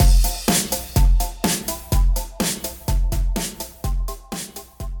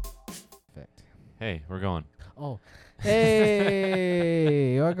Hey, we're going. Oh,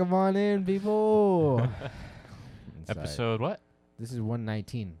 hey, welcome on in, people. Sorry. Episode what? This is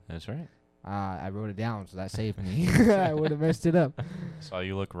 119. That's right. I wrote it down, so that saved me. I would have messed it up. Saw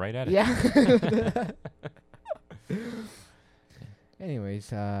you look right at it. Yeah. Anyways,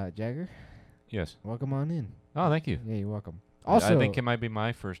 Jagger, Yes. welcome on in. Oh, thank you. Yeah, you're welcome. I Also, think it might be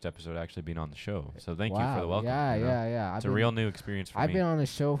my first episode actually being on the show. So thank you for the welcome. Yeah, you know? yeah. It's a real new experience for I've me. been on the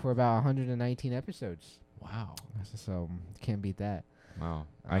show for about 119 episodes, Wow. so can't beat that. Wow.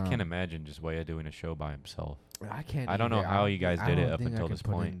 I can't imagine just Waya doing a show by himself. I can't. I don't know either. how you think- guys I did it don't up think I until could this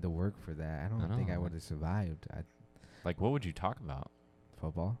put point. in the work for that. I don't think I know. would have survived. Like, what would you talk about?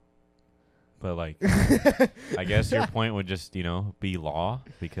 Football. But, like, I guess your point would just, be law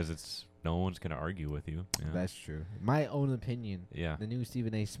because it's no one's going to argue with you. You know? That's true. My own opinion. Yeah. The new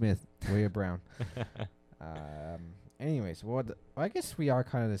Stephen A. Smith, Waya Brown. Anyways, I guess we are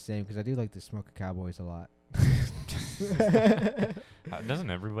kind of the same because I do like the Smoker Cowboys a lot. Doesn't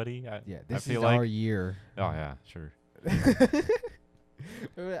everybody? Yeah, I this is feel our like. year. Oh, yeah, sure.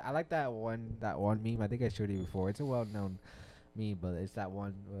 I like that one meme. I think I showed you before. It's a well-known meme, but it's that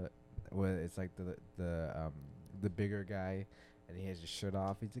one where it's like the bigger guy, and he has his shirt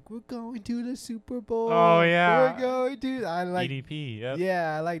off. He's like, "We're going to the Super Bowl." Oh, yeah. we're going to. I like. EDP, yep.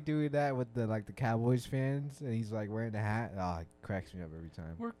 Yeah, I like doing that with the Cowboys fans, and he's like wearing the hat. Oh, it cracks me up every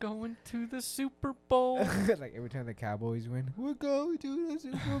time. We're going to the Super Bowl. Like every time the Cowboys win, we're going to the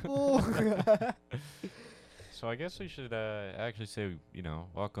Super Bowl. So I guess we should actually say,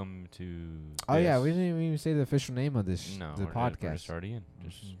 welcome to. Oh yeah, this. we didn't even say the official name of this No, the we're podcast. just already in.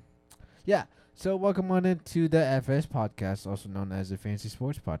 Just Yeah. So welcome on into the FS podcast, also known as the Fantasy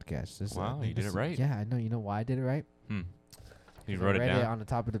Sports Podcast. This, Wow, I think you did this it right. Yeah, I know. You know why I did it right? you 'Cause wrote I it read down. on the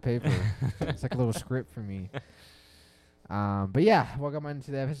top of the paper. It's like a little script for me. But yeah, welcome on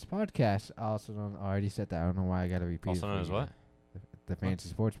into the FS podcast. Also known, I already said that. I don't know why I gotta repeat. Also it known for as you. what? The Fantasy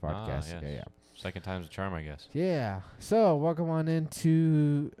Sports Ah, Podcast. yes. Yeah. Second time's a charm, I guess. Yeah. So welcome on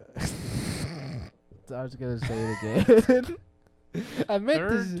into. I was gonna say it again. I meant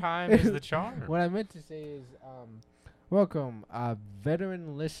Third time is the charm. What I meant to say is, welcome,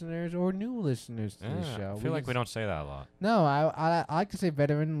 veteran listeners or new listeners to the show. I feel like we don't say that a lot. No, I like to say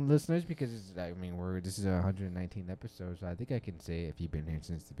veteran listeners because this is 119 episodes. So I think I can say if you've been here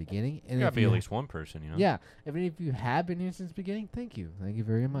since the beginning. And You gotta if be at least one person, Yeah, even if you have been here since the beginning, thank you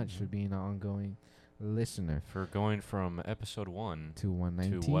very much for Mhm. being an ongoing listener For going from episode 1 to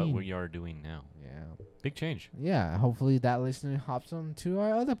 119. to what we are doing now. Yeah. Big change. Yeah, hopefully that listener hops on to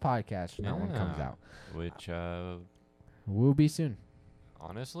our other podcast when that one comes Yeah. out. Which, Will be soon.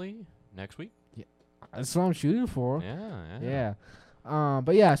 honestly, next week? That's what I'm shooting for. Yeah. Yeah.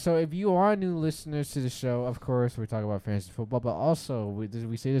 But yeah, so if you are new listeners to the show, of course, we're talking about fantasy football, but also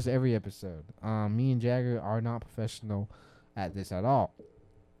we say this every episode. Me and Jagger are not professional at this at all.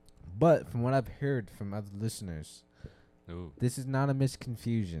 But from what I've heard from other listeners, Ooh. this is not a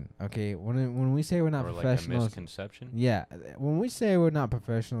misconfusion. Okay, when we say we're not Or like a professionals, misconception? yeah, when we say we're not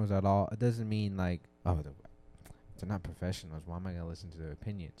professionals at all, it doesn't mean like they're not professionals. Why am I gonna listen to their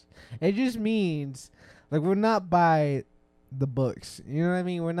opinions? It just means like we're not by the books. You know what I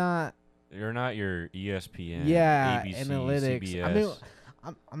mean? We're not. You're not your ESPN, Yeah, ABC, analytics. CBS. I mean,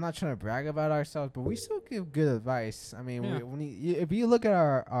 I'm not trying to brag about ourselves, but we still give good advice. I mean, Yeah. if you look at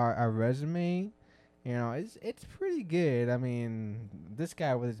our resume, it's pretty good. I mean, this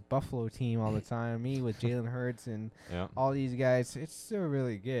guy with his Buffalo team all the time, me with Jalen Hurts and yeah. all these guys, it's still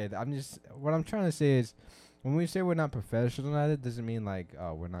really good. What I'm trying to say is, when we say we're not professional at it, doesn't mean like,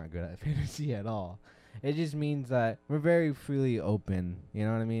 oh, we're not good at fantasy at all. It just means that we're very freely open. You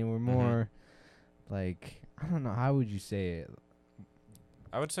know what I mean? We're more like, I don't know, how would you say it?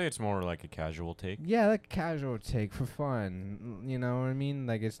 I would say it's more like a casual take. Yeah, like casual take for fun. You know what I mean?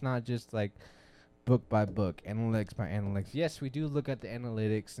 Like, it's not just like book by book, analytics by analytics. Yes, we do look at the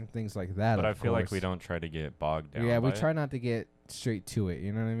analytics and things like that. But of I feel like course. we don't try to get bogged down. Yeah, we by try not to get straight to it.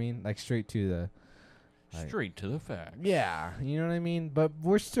 You know what I mean? Like straight to the. it. Straight to the facts. Yeah, you know what I mean? But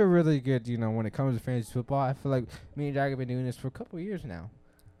we're still really good, when it comes to fantasy football. I feel like me and Jack have been doing this for a couple years now.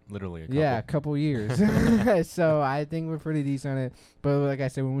 Literally a couple. Yeah, a couple years. So I think we're pretty decent at it. But like I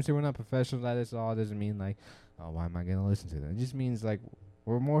said, when we say we're not professionals at this all, it doesn't mean like, oh, why am I going to listen to them? It just means like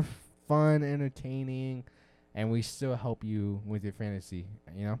we're more fun, entertaining, and we still help you with your fantasy,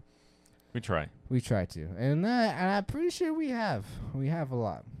 We try. We try to. And I'm pretty sure we have. We have a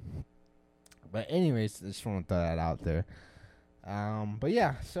lot. But anyways, I just want to throw that out there. But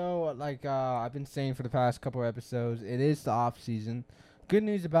yeah, so like I've been saying for the past couple of episodes, it is the off season. Good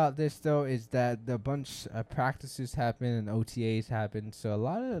news about this though is that the bunch of practices happened and OTAs happened, so a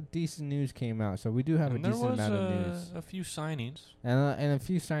lot of decent news came out. So we do have And a there decent was amount of news a few signings. and a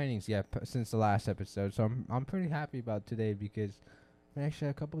few signings, yeah, since the last episode. So I'm pretty happy about today because we actually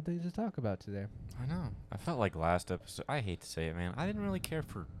have a couple of things to talk about today. I know. I felt like last episode. I hate to say it, man. I didn't really care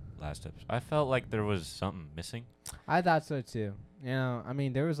for last episode. I felt like there was something missing. I thought so too. You know, I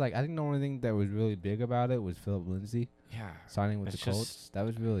mean, there was like I think the only thing that was really big about it was Philip Lindsay Yeah. signing with It's the Colts. That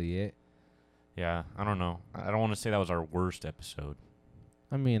was really it. Yeah. I don't know. I don't want to say that was our worst episode.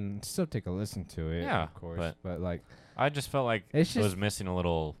 I mean, still take a listen to it, Yeah, of course, but like I just felt like it's it was just missing a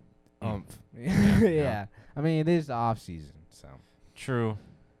little. yeah. I mean, it is the off season, so. True.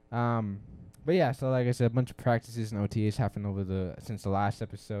 But yeah, so like I said, a bunch of practices and OTAs happened since the last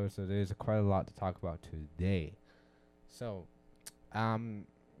episode, so there's quite a lot to talk about today. So, you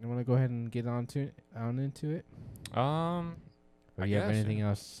want to go ahead and get into it? I Or you have guess, anything yeah.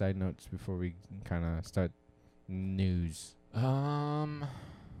 else, side notes, before we kind of start news?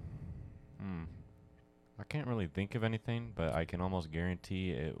 I can't really think of anything, but I can almost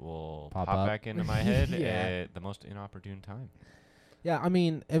guarantee it will Pop pop up. back into my head Yeah. at the most inopportune time. Yeah, I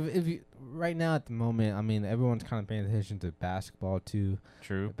mean, if you right now at the moment, I mean, everyone's kind of paying attention to basketball too.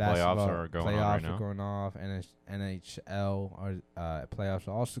 True. Basketball Playoffs are going on playoffs right are now. going off, and NHL playoffs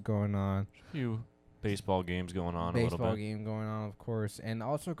are also going on. A few baseball games going on a little Baseball bit. game going on, of course, and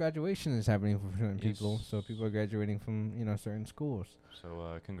also graduation is happening for certain people. Yes. So people are graduating from certain schools.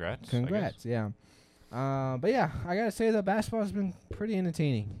 So congrats. I guess. Congrats, yeah. But yeah, I gotta say that basketball's been pretty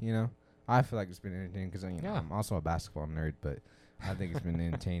entertaining. You know, I feel like it's been entertaining because Yeah. I'm also a basketball nerd, but I think it's been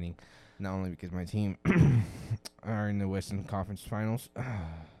entertaining. Not only because my team are in the Western Conference Finals.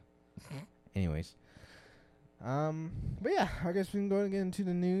 Anyways, but yeah, I guess we can go and get into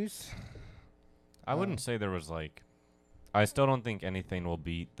the news. I wouldn't say there was like. I still don't think anything will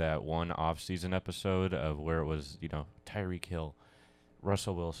beat that one off-season episode of where it was, Tyreek Hill,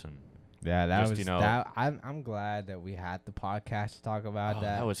 Russell Wilson. Yeah, that Just, was that. I'm glad that we had the podcast to talk about Oh,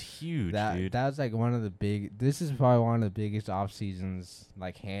 that. that was huge, that dude. that was like one of the big. This is probably one of the biggest off seasons,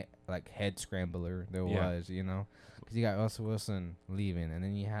 like head scrambler there Yeah. was. Because you got Russell Wilson leaving, and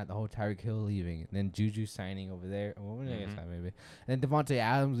then you had the whole Tyreek Hill leaving, and then Juju signing over there. Well, when did I guess Mhm. that maybe? And Devontae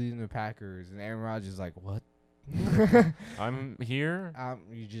Adams leaving the Packers, and Aaron Rodgers like, what? I'm here.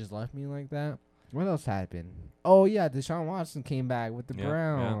 You just left me like that. What else happened? Oh yeah, Deshaun Watson came back with the Yeah, yeah.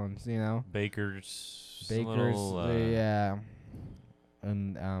 Browns. Baker's Bakers, little, yeah,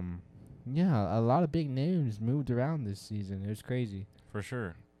 and yeah, a lot of big names moved around this season. It was crazy. for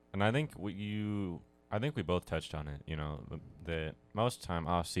sure. And I think I think we both touched on it. The most time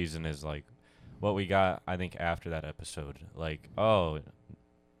off season is like what we got. I think after that episode, like I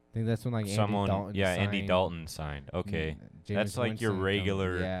think that's when someone, Andy Dalton Andy signed, Dalton signed. Okay, Jameis that's like your Winston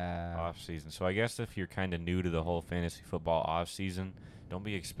regular yeah. off season. So I guess if you're kind of new to the whole fantasy football off season, don't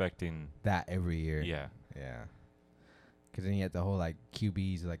be expecting. that every year. Yeah, Yeah. Because then you had the whole like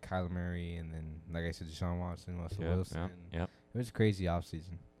QBs like Kyler Murray, and then like I said, Deshaun Watson, Russell Wilson. Yep, It was a crazy off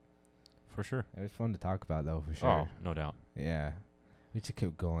season. for sure. It was fun to talk about though, for sure. Oh, no doubt. Yeah. We just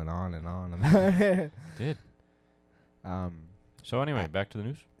kept going on and on about it. Did. Um. So anyway, back to the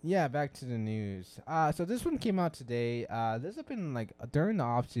news. Yeah, back to the news. So this one came out today. There's been like during the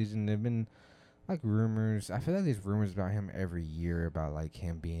off season, there've been like rumors. I feel like there's rumors about him every year about like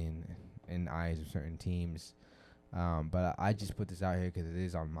him being in the eyes of certain teams. But I just put this out here because it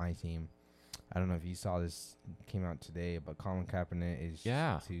is on my team. I don't know if you saw this came out today, but Colin Kaepernick is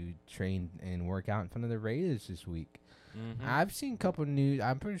to train and work out in front of the Raiders this week. Mm-hmm. I've seen a couple news.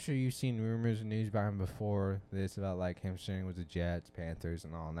 I'm pretty sure you've seen rumors and news about him before this about like him sharing with the Jets, Panthers,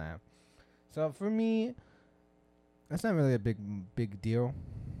 and all that. So for me, that's not really a big deal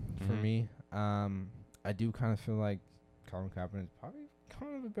for Mhm. me. I do kind of feel like Colin Kaepernick is probably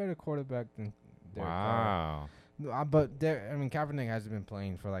kind of a better quarterback than Derek Carr. Wow. But Kaepernick hasn't been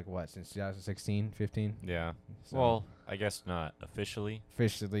playing for like what since 2016, 15. Yeah. So Well, I guess not officially.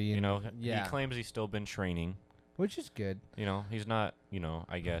 officially, He claims he's still been training. which is good. He's not,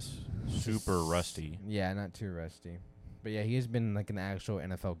 I guess, super rusty. Yeah, not too rusty. But yeah, he has been like an actual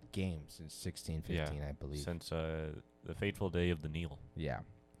NFL game since 16, 15, Yeah, I believe. Since the fateful day of the kneel. Yeah,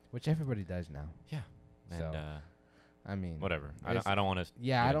 which everybody does now. Yeah. And So, I mean, whatever. it's- I don't want to.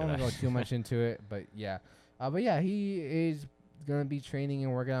 yeah, get I don't into want to go that. too much into it, but yeah. But yeah, he is gonna be training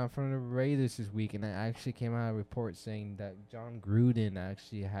and working out in front of the Raiders this week, and it actually came out a report saying that John Gruden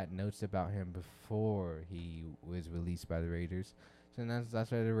actually had notes about him before he was released by the Raiders. So that's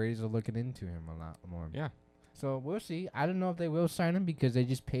why the Raiders are looking into him a lot more. Yeah. So we'll see. I don't know if they will sign him because they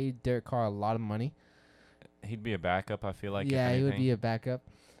just paid Derek Carr a lot of money. He'd be a backup, I feel like. yeah, if he would anything. be a backup.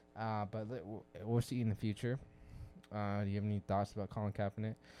 But we'll see in the future. Do you have any thoughts about Colin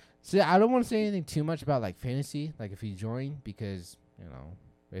Kaepernick? See, I don't want to say anything too much about like fantasy, like if he joined, because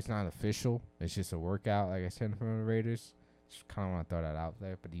it's not official. It's just a workout, like I said from the Raiders. Just kind of want to throw that out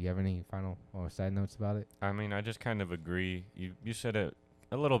there. But do you have any final or side notes about it? I mean, I just kind of agree. You said it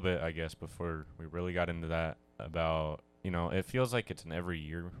a little bit, I guess, before we really got into that about, it feels like it's an every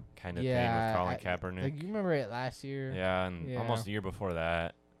year kind of thing with Colin Kaepernick. Like you remember it last year. Yeah, and almost the year before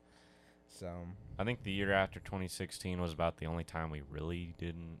that. So I think the year after 2016 was about the only time we really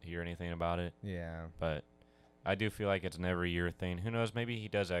didn't hear anything about it. yeah. But I do feel like it's an every year thing. Who knows? Maybe he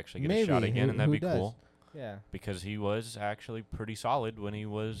does actually get a Maybe. shot again, and that'd Who be does? cool. Yeah. Because he was actually pretty solid when he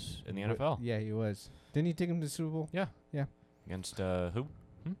was in the NFL. Yeah, he was. Didn't he take him to the Super Bowl? Against who?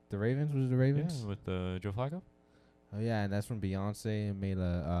 The Ravens? Was it the Ravens? Yeah, with Joe Flacco? Oh yeah, and that's when Beyonce made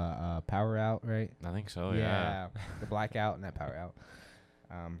a power out, right? I think so, yeah. The blackout and that power out.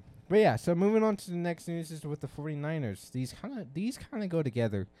 But yeah, so moving on to the next news is with the 49ers. These kind of go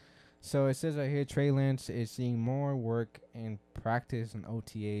together. So it says right here, Trey Lance is seeing more work in practice and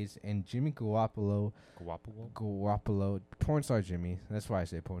OTAs, and Jimmy Garoppolo, porn star Jimmy. That's why I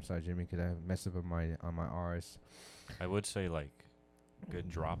say porn star Jimmy, because I messed up on my R's. I would say, like, good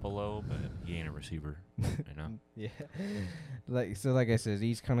drop a low, but he ain't a receiver, Yeah. Like I said,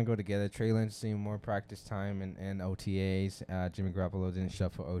 these kind of go together. Trey Lance seeing more practice time and OTAs. Jimmy Garoppolo didn't show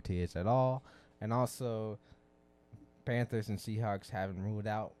up for OTAs at all. And also, Panthers and Seahawks haven't ruled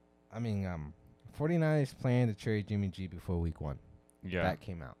out. 49ers plan to trade Jimmy G before week 1. Yeah. That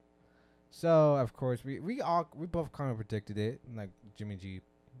came out. So, of course, we both kind of predicted it. Like, Jimmy G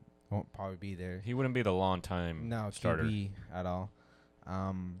won't probably be there. He wouldn't be the long-time starter. QB at all.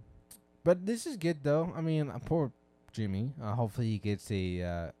 But this is good, though. Poor Jimmy. Hopefully he gets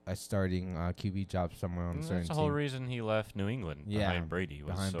a starting QB job somewhere on a certain team. That's the whole reason he left New England behind Brady.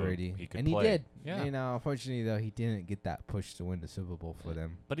 Brady. He could and play. He did. Yeah. Unfortunately, though, he didn't get that push to win the Super Bowl for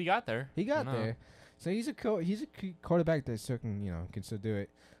them. But he got there. He got there. So he's a quarterback that can still do it.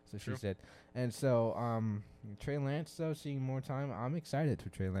 So True. she said. And so Trey Lance, though, seeing more time. I'm excited for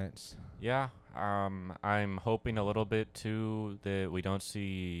Trey Lance. Yeah. I'm hoping a little bit, too, that we don't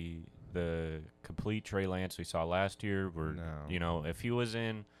see the complete Trey Lance we saw last year. Where, if he was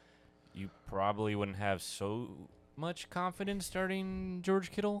in, you probably wouldn't have so much confidence starting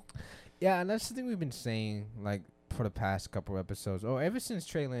George Kittle. Yeah, and that's the thing we've been saying, like, for the past couple episodes. Ever since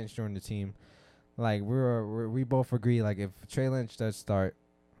Trey Lance joined the team, like, we both agree, like, if Trey Lance does start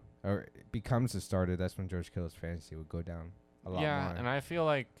or becomes a starter, that's when George Kittle's fantasy would go down a lot more. Yeah, and I feel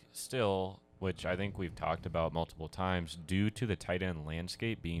like still, which I think we've talked about multiple times, due to the tight end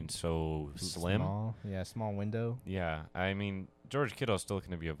landscape being so slim. Small window. Yeah, George Kittle is still going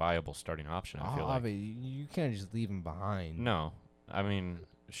to be a viable starting option, I feel like. You can't just leave him behind. No.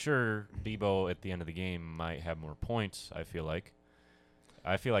 Sure, Debo at the end of the game might have more points, I feel like.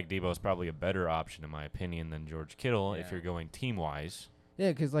 I feel like Debo is probably a better option, in my opinion, than George Kittle if you're going team-wise.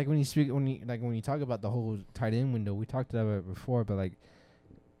 Yeah, because when you talk about the whole tight end window, we talked about it before, but like,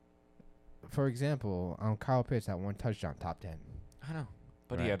 for example, Kyle Pitts had 1 touchdown, top 10. I know,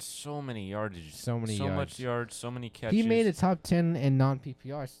 but he had so many yardage, so much yards, so many catches. He made it top 10 in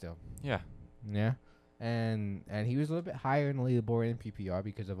non-PPR still. Yeah, and he was a little bit higher in the leaderboard in PPR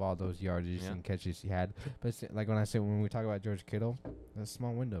because of all those yardages and catches he had. But like when we talk about George Kittle, that's a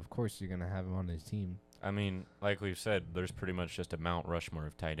small window. Of course, you're gonna have him on his team. Like we've said, there's pretty much just a Mount Rushmore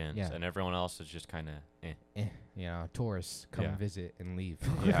of tight ends, and everyone else is just kind of Tourists come visit and leave.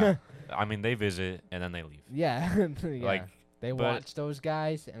 Yeah, they visit and then they leave. Yeah, like they watch those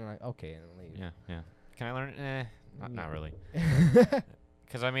guys and like okay, and then leave. Yeah. Can I learn? Not really.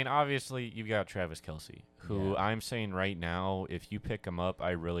 Because obviously you've got Travis Kelce, who I'm saying right now, if you pick him up,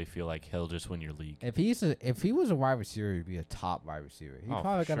 I really feel like he'll just win your league. If he was a wide receiver, he'd be a top wide receiver. He's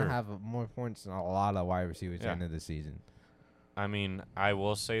probably gonna have more points than a lot of wide receivers at the end of the season. I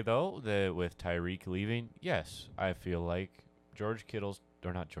will say though that with Tyreek leaving, yes, I feel like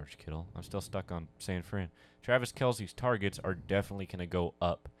not George Kittle. I'm still stuck on San Fran. Travis Kelce's targets are definitely gonna go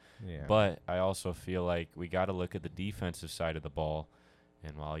up. Yeah. But I also feel like we got to look at the defensive side of the ball.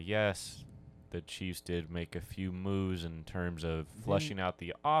 And while, yes, the Chiefs did make a few moves in terms of fleshing out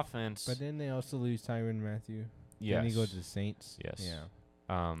the offense. But then they also lose Tyrann Mathieu. Yes. Then he goes to the Saints. Yes.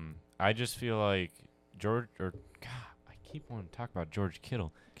 Yeah. I just feel like I keep wanting to talk about George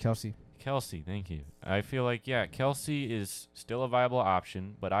Kittle. Kelce, thank you. I feel like, Kelce is still a viable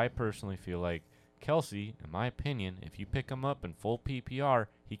option, but I personally feel like Kelce, in my opinion, if you pick him up in full PPR,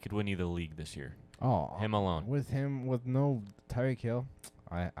 he could win you the league this year. Oh, him alone. With no Tyreek Hill,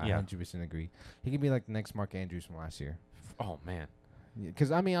 I 100% agree. He could be like the next Mark Andrews from last year. Oh man.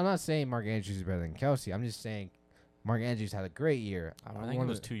 Because I mean, I'm not saying Mark Andrews is better than Kelsey. I'm just saying Mark Andrews had a great year. I think it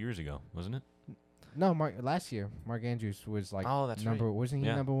was 2 years ago, wasn't it? No, last year Mark Andrews was like that's right. Wasn't he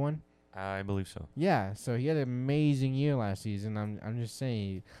number one? I believe so. Yeah, so he had an amazing year last season. I'm just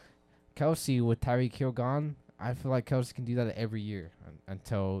saying, Kelsey with Tyreek Hill gone, I feel like Kelsey can do that every year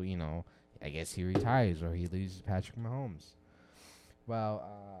until I guess he retires or he loses Patrick Mahomes. Well,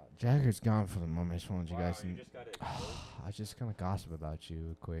 Jagger's gone for the moment. I just wanted you guys to. I was just gonna gossip about you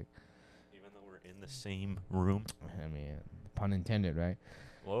real quick. Even though we're in the same room. I mean, pun intended, right?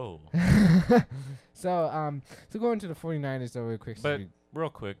 Whoa. So going to the 49ers though real quick. But real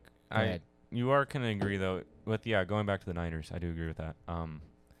quick, you are gonna agree though with going back to the Niners. I do agree with that.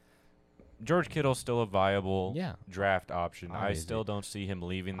 George Kittle's still a viable draft option. I still don't see him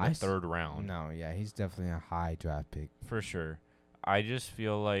leaving the third round. No, yeah, he's definitely a high draft pick for sure. I just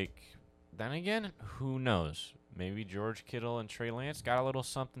feel like, then again, who knows? Maybe George Kittle and Trey Lance got a little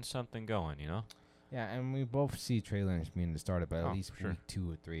something going, Yeah, and we both see Trey Lance being the starter, but at least week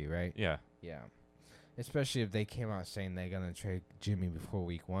 2 or 3, right? Yeah. Yeah. Especially if they came out saying they're going to trade Jimmy before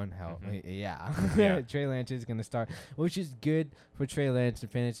week 1. Hell, yeah. Trey Lance is going to start, which is good for Trey Lance in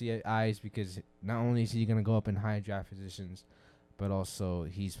fantasy eyes because not only is he going to go up in high draft positions, but also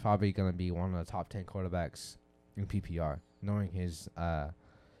he's probably going to be one of the top 10 quarterbacks in PPR, knowing his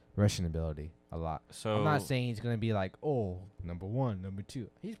rushing ability a lot. So I'm not saying he's going to be like, number 1, number 2.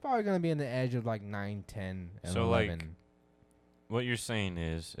 He's probably going to be in the edge of like 9, 10, and 11. Like, what you're saying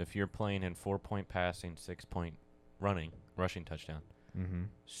is if you're playing in 4-point passing, 6-point rushing touchdown,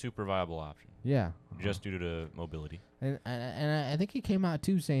 super viable option. Yeah. Just due to mobility. And I think he came out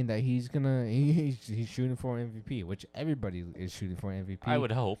too saying that he's shooting for MVP, which everybody is shooting for MVP. I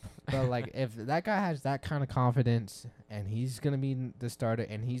would hope. But like if that guy has that kind of confidence and he's gonna be the starter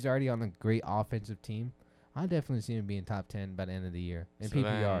and he's already on a great offensive team, I definitely see him being top 10 by the end of the year in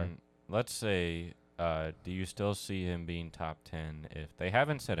PPR. Then, let's say, do you still see him being top 10 if they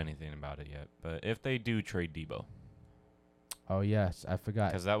haven't said anything about it yet? But if they do trade Debo. Oh, yes. I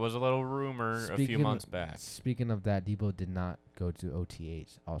forgot. Because that was a little rumor a few months back. Speaking of that, Debo did not go to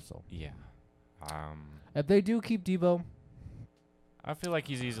OTAs also. Yeah. If they do keep Debo, I feel like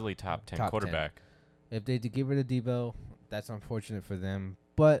he's easily top 10 quarterback. 10. If they get rid of Debo, that's unfortunate for them.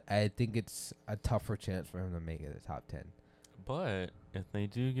 But I think it's a tougher chance for him to make it a top 10. But if they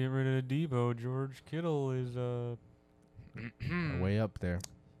do get rid of Debo, George Kittle is way up there.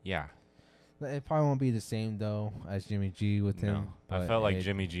 Yeah. It probably won't be the same, though, as Jimmy G with him. I felt like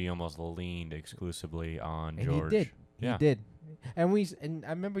Jimmy G almost leaned exclusively on George. He did. And I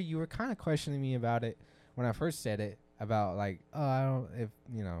remember you were kind of questioning me about it when I first said it, about like,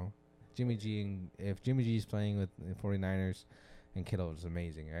 Jimmy G, and if Jimmy G is playing with the 49ers and Kittle is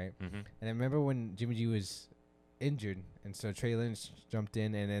amazing, right? Mm-hmm. And I remember when Jimmy G was injured, and so Trey Lance jumped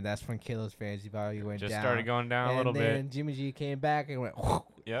in, and then that's when Kittle's fantasy value went down. Just started going down a little bit. And then Jimmy G came back and went,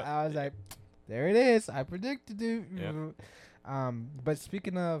 yep. I was like, there it is. I predicted it. Yep. But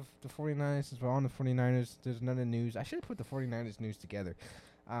speaking of the 49ers, since we're on the 49ers, there's another news. I should have put the 49ers news together.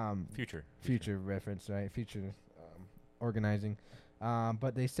 Future reference, right? Future organizing.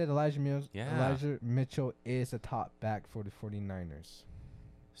 But they said Elijah Mitchell is a top back for the 49ers.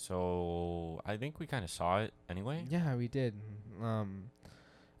 So I think we kind of saw it anyway. Yeah, we did. I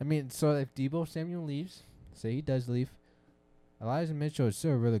mean, so if Deebo Samuel leaves, say he does leave, Elijah Mitchell is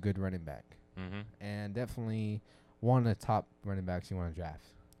still a really good running back. Mm-hmm. And definitely one of the top running backs you want to draft.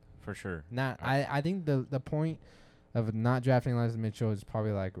 For sure. I think the point of not drafting Elijah Mitchell is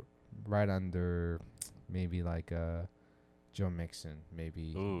probably like right under maybe like Joe Mixon,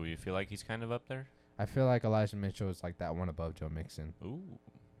 maybe. Ooh, you feel like he's kind of up there? I feel like Elijah Mitchell is like that one above Joe Mixon. Ooh.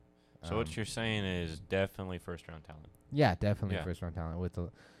 So what you're saying is definitely first-round talent. Yeah, definitely first-round talent.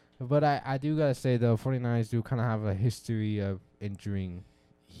 But I do got to say, though, 49ers do kind of have a history of injuring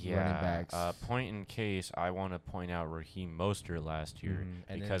running backs. Point in case, I want to point out Raheem Mostert last year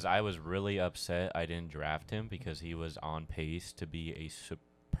because I was really upset I didn't draft him because he was on pace to be a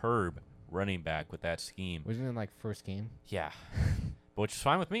superb running back with that scheme. Wasn't it like first game? Yeah. Which is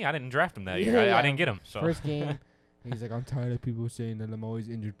fine with me. I didn't draft him that year. I didn't get him. So. First game. He's like, I'm tired of people saying that I'm always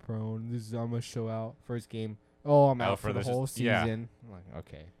injured prone. I'm going to show out. First game. Oh, I'm out for the whole season. Yeah. I'm like,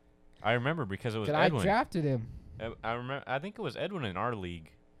 okay. I remember because it was Edwin. I drafted him. I remember. I think it was Edwin in our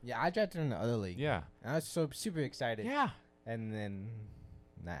league. Yeah, I drafted him in the other league. Yeah. And I was so super excited. Yeah. And then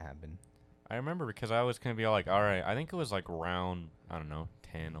that happened. I remember because I was going to be all like, all right. I think it was like round,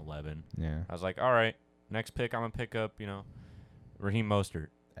 10, 11. Yeah. I was like, all right, next pick I'm going to pick up, Raheem Mostert.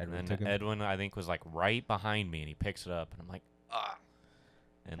 And then Edwin, I think, was like right behind me, and he picks it up, and I'm like,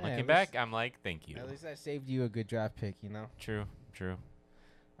 And Hey, looking back, I'm like, thank you. At least I saved you a good draft pick, you know. True.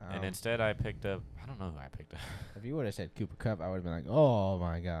 And instead, I picked up. I don't know who I picked up. If you would have said Cooper Kupp, I would have been like, oh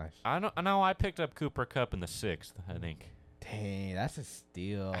my gosh. I know. I picked up Cooper Kupp in the 6th. I think. Dang, that's a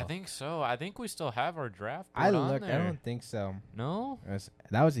steal. I think so. I think we still have our draft. I board on looked. I there. don't think so. No.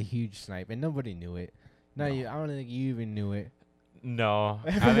 That was a huge snipe, and nobody knew it. No, No. I don't think you even knew it. No.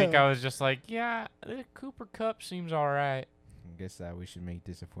 I think I was just like, yeah, the Cooper Kupp seems all right. I guess we should make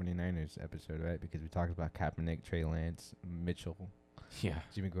this a 49ers episode, right? Because we talked about Kaepernick, Trey Lance, Mitchell, Yeah.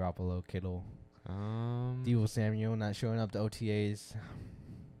 Jimmy Garoppolo, Kittle, Deebo Samuel not showing up to OTAs.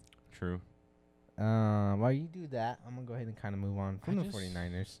 True. While you do that, I'm going to go ahead and kind of move on from the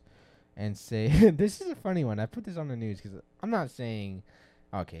 49ers and say, this is a funny one. I put this on the news because I'm not saying,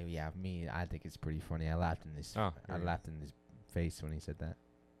 okay, yeah, I think it's pretty funny. I laughed in his face when he said that.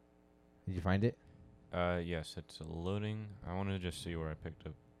 Did you find it? Yes, it's loading. I want to just see where I picked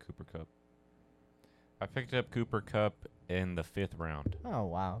up Cooper Kupp. I picked up Cooper Kupp in the 5th round. Oh,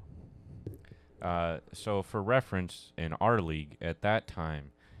 wow. So for reference, in our league at that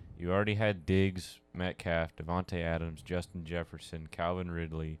time, you already had Diggs, Metcalf, Devontae Adams, Justin Jefferson, Calvin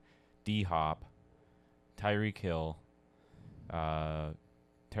Ridley, D-Hop, Tyreek Hill, Terry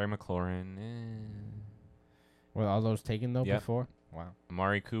McLaurin. Were all those taken, though, Yep. before? Wow.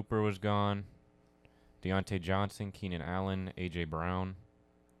 Amari Cooper was gone. Deontay Johnson, Keenan Allen, A.J. Brown.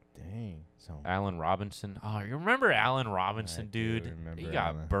 Dang. So Allen Robinson. Oh, you remember Allen Robinson, dude? remember He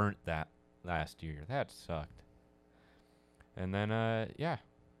got Allen. burnt that last year. That sucked. And then, yeah.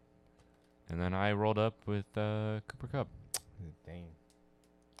 And then I rolled up with Cooper Kupp Dang.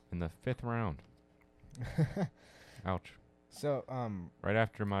 in the 5th round. Ouch. So, Right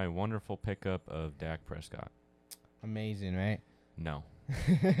after my wonderful pickup of Dak Prescott. amazing, right? No.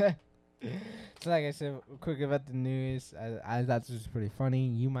 So, like I said, quick about the news. I thought this was pretty funny.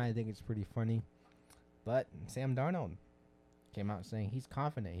 You might think it's pretty funny. But Sam Darnold came out saying he's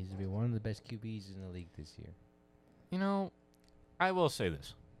confident he's going to be one of the best QBs in the league this year. You know, I will say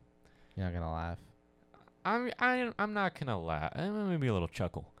this. You're not going to laugh. I'm not gonna laugh. Maybe a little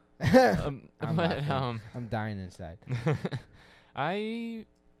chuckle. I'm But laughing. I'm dying inside. I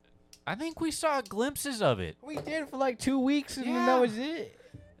think we saw glimpses of it. We did for like 2 weeks, and then Yeah. that was it.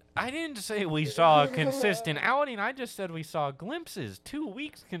 I didn't say we saw a consistent outing. I just said we saw glimpses. 2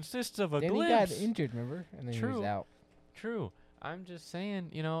 weeks consists of a Then glimpse. he got injured, remember? And then he was True. out. True. I'm just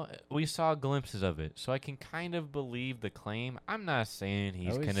saying, we saw glimpses of it, so I can kind of believe the claim. I'm not saying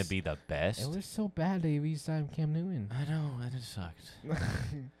he's going to be the best. It was so bad they re-signed Cam Newton. I know, that just sucked.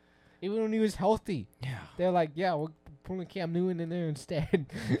 Even when he was healthy. Yeah. They're like, yeah, we're putting Cam Newton in there instead.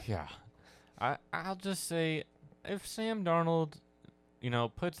 Yeah. I'll just say, if Sam Darnold,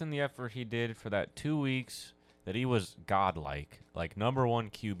 puts in the effort he did for that 2 weeks, that he was godlike, like number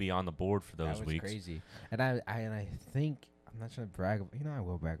 1 QB on the board for those that was weeks. crazy. And I think, I'm not trying to brag. I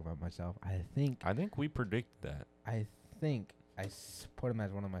will brag about myself. I think we predicted that. I put him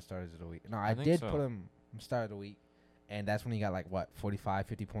as one of my starters of the week. No, I think did so. put him start of the week. And that's when he got 45,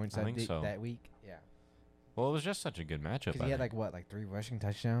 50 points I think so. that week. Yeah. Well, it was just such a good matchup. Because he had 3 rushing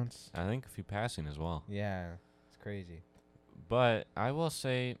touchdowns. I think a few passing as well. Yeah. It's crazy. But I will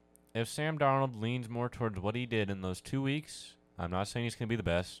say, if Sam Darnold leans more towards what he did in those 2 weeks, I'm not saying he's going to be the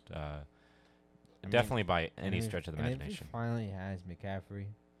best. Definitely by any stretch of the imagination. If he finally has McCaffrey,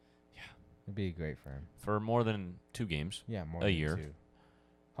 yeah, it'd be great for him. For more than 2 games. Yeah, more a than year. 2.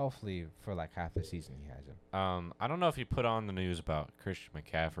 Hopefully for half the season he has him. I don't know if you put on the news about Christian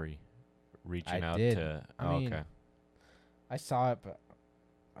McCaffrey reaching out did. to. I mean, okay. I saw it, but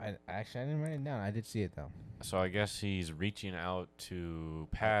I didn't write it down. I did see it though. So I guess he's reaching out to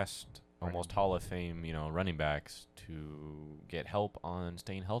past almost Hall of Fame, running backs to get help on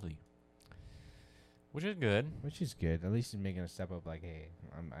staying healthy. Which is good. Which is good. At least he's making a step up. Like, hey,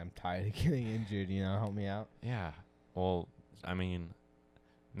 I'm tired of getting injured. Help me out. Yeah. Well, I mean,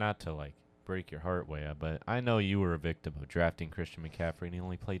 not to break your heart, Waya, but I know you were a victim of drafting Christian McCaffrey, and he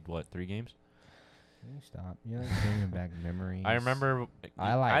only played 3 games. Can you stop? You're bringing back memories. I remember.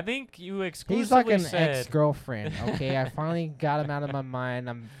 I think you exclusively He's like an said ex-girlfriend. Okay, I finally got him out of my mind.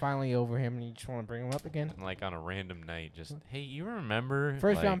 I'm finally over him, and you just want to bring him up again. on a random night, just hey, you remember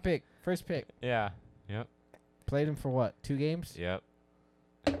first round pick, first pick. Yeah. Yep. Played him for what? 2 games? Yep.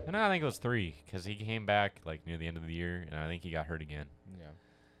 And I think it was 3 because he came back near the end of the year, and I think he got hurt again. Yeah.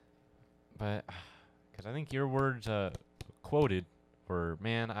 But because I think your words quoted were,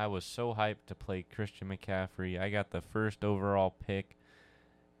 "Man, I was so hyped to play Christian McCaffrey. I got the first overall pick."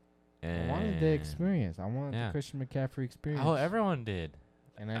 And I wanted the experience. I wanted the Christian McCaffrey experience. Oh, everyone did.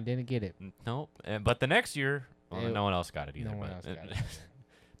 And I didn't get it. Nope. But the next year, no one else got it either. No one else got it.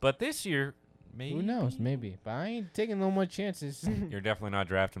 But this year, maybe. Who knows? Maybe. But I ain't taking no more chances. You're definitely not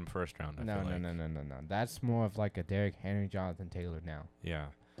drafting first round. No. That's more of like a Derrick Henry, Jonathan Taylor now. Yeah.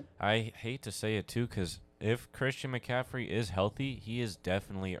 I hate to say it, too, because if Christian McCaffrey is healthy, he is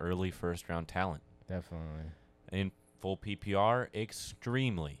definitely early first-round talent. Definitely. In full PPR,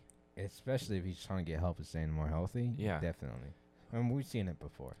 extremely. Especially if he's trying to get help with staying more healthy. Yeah. Definitely. I mean, we've seen it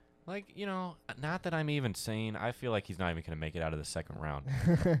before. Like, not that I'm even saying, I feel like he's not even going to make it out of the second round.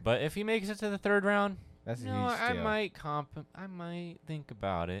 But if he makes it to the third round, that's a huge steal. I might think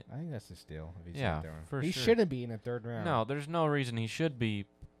about it. I think that's a steal. If he's Yeah, for he sure. shouldn't be in the third round. No, there's no reason he should be.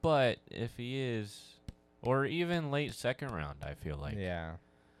 But if he is, or even late second round, I feel like. Yeah.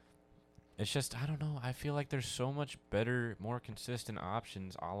 It's just, I don't know. I feel like there's so much better, more consistent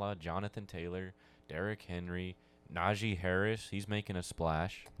options a la Jonathan Taylor, Derrick Henry, Najee Harris. He's making a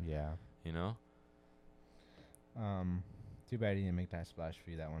splash. Yeah. Too bad he didn't make that splash for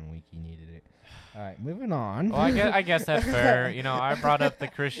you that 1 week. He needed it. All right, moving on. Well, I guess that's fair. I brought up the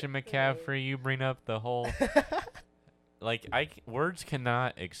Christian McCaffrey. You bring up the whole. Like, words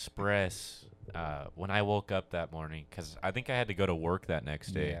cannot express when I woke up that morning, because I think I had to go to work that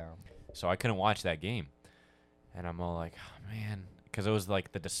next day. Yeah. So I couldn't watch that game. And I'm all like, oh, man, because it was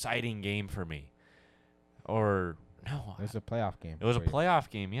like the deciding game for me. Or, no. It was a playoff game. It was a playoff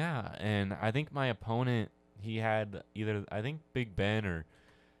game, yeah. And I think my opponent, he had either, I think Big Ben or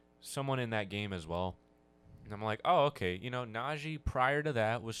someone in that game as well. And I'm like, oh, okay. Najee prior to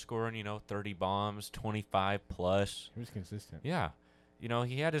that was scoring, 30 bombs, 25 plus. He was consistent. Yeah.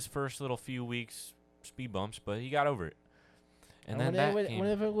 He had his first little few weeks speed bumps, but he got over it. And then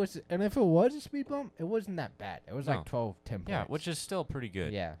if it was a speed bump, it wasn't that bad. It was like 12, 10 points. Yeah, which is still pretty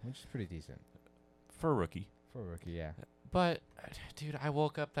good. Yeah, which is pretty decent. For a rookie. Yeah. But, dude, I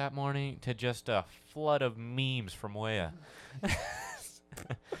woke up that morning to just a flood of memes from Weah.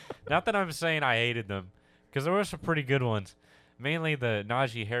 Not that I'm saying I hated them, because there were some pretty good ones. Mainly the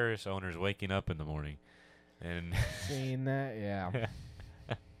Najee Harris owners waking up in the morning. And seeing that, yeah.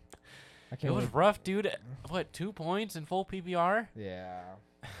 It was rough, dude. What, 2 points in full PPR? Yeah.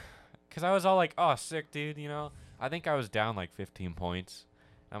 Because I was all like, oh, sick, dude, I think I was down like 15 points.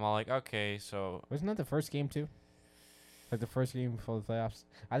 I'm all like, okay, so. Wasn't that the first game, too? Like the first game before the playoffs?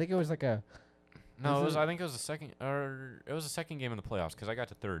 I think it was like a. No, I think it was the second, or it was the second game in the playoffs, because I got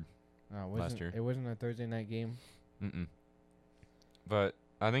to third last year. It wasn't a Thursday night game? Mm-mm. But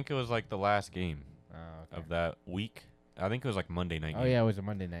I think it was like the last game of that week. I think it was like Monday night game. Oh, yeah, it was a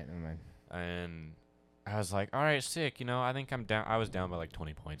Monday night. Never mind. And I was like, all right, sick. I think I'm down. I was down by like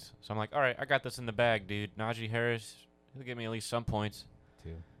 20 points. So I'm like, all right, I got this in the bag, dude. Najee Harris, he'll give me at least some points.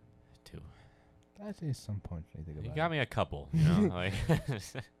 Two. That is some points. You got me a couple, like.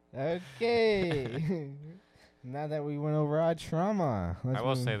 Okay. Now that we went over our trauma. I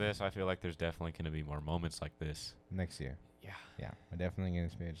will say this. I feel like there's definitely going to be more moments like this. Next year. Yeah. Yeah. We're definitely going to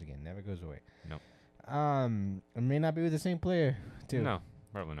experience it again. Never goes away. Nope. It may not be with the same player, too. No,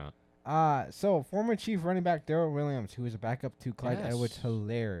 probably not. So former Chief running back Darrell Williams, who is a backup to Clyde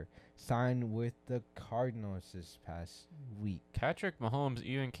Edwards-Helaire, signed with the Cardinals this past week. Patrick Mahomes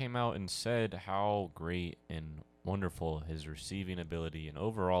even came out and said how great and wonderful his receiving ability and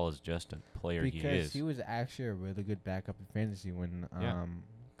overall is just a player he is. Because he was actually a really good backup in fantasy when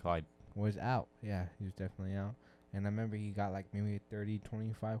Clyde was out. Yeah, he was definitely out. And I remember he got like maybe a 30,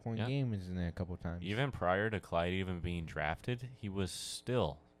 25 point game in there a couple times. Even prior to Clyde even being drafted, he was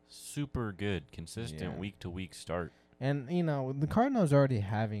still super good, consistent week-to-week start. And, the Cardinals already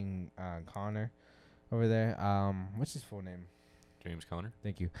having Connor over there. What's his full name? James Conner.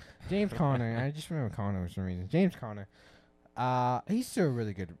 Thank you. James Conner. I just remember Connor for some reason. James Conner. He's still a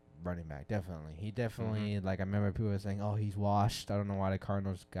really good running back, definitely. He definitely, I remember people were saying, oh, he's washed. I don't know why the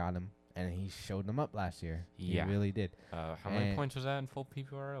Cardinals got him. And he showed them up last year. Yeah. He really did. How many points was that in full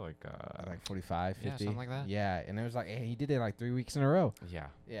PPR? Like 45, 50. Yeah, something like that. Yeah, and it was he did it like 3 weeks in a row. Yeah.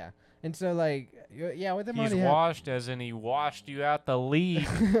 Yeah. And so, with him he's washed as in he washed you out the league.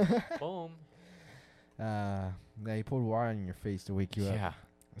 Boom. He pulled water in your face to wake you up. Yeah.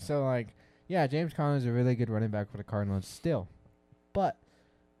 So, James Conner is a really good running back for the Cardinals still. But,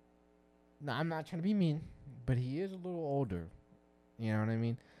 no, I'm not trying to be mean, but he is a little older. You know what I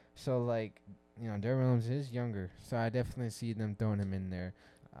mean? So, Darrell Williams is younger, so I definitely see them throwing him in there.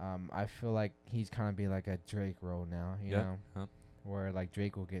 I feel like he's kind of be like a Drake role now, you know? Huh. Where,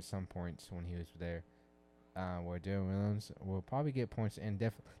 Drake will get some points when he was there. Where Darrell Williams will probably get points. And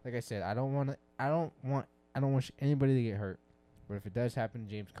like I said, I don't want anybody to get hurt. But if it does happen,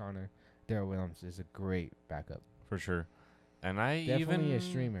 James Conner, Darrell Williams is a great backup. For sure. And I Definitely a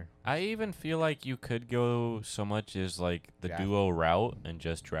streamer. I even feel like you could go so much as like the duo route and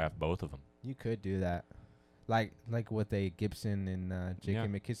just draft both of them. You could do that, like with a Gibson and J.K.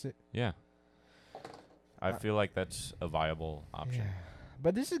 McKissick. Yeah, I feel like that's a viable option. Yeah.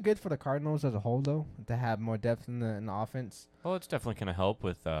 But this is good for the Cardinals as a whole, though, to have more depth in the offense. Well, it's definitely going to help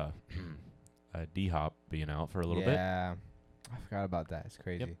with D-Hop being out for a little bit. Yeah, I forgot about that. It's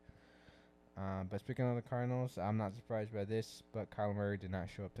crazy. Yep. But speaking of the Cardinals, I'm not surprised by this, but Kyler Murray did not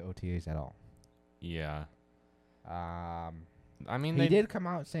show up to OTAs at all. Yeah. I mean, he did come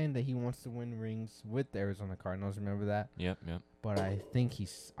out saying that he wants to win rings with the Arizona Cardinals. Remember that? Yep. But I think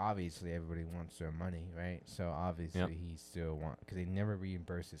he's obviously everybody wants their money, right? So obviously he still because they never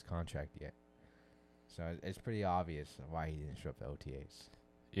reimbursed his contract yet. So it's pretty obvious why he didn't show up to OTAs.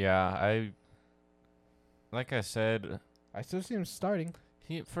 Yeah, like I said, I still see him starting.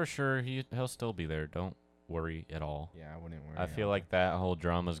 For sure, he'll still be there. Don't worry at all. Yeah, I wouldn't worry. I feel like that whole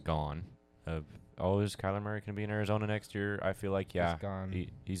drama's gone. Is Kyler Murray going to be in Arizona next year? I feel like, yeah,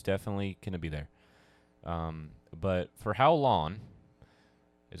 he's definitely going to be there. But for how long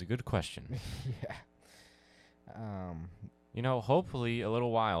is a good question. Yeah. Hopefully a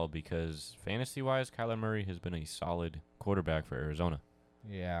little while, because fantasy-wise, Kyler Murray has been a solid quarterback for Arizona.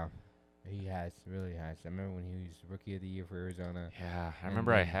 Yeah. He really has. I remember when he was Rookie of the Year for Arizona. Yeah, I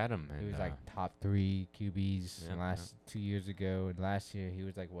remember I had him. He was like top 3 QBs last 2 years ago. And last year he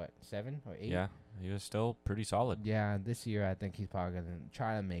was like, 7 or 8? Yeah, he was still pretty solid. Yeah, this year I think he's probably going to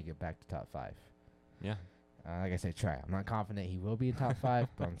try to make it back to top 5. Yeah. Like I said, try. I'm not confident he will be in top 5,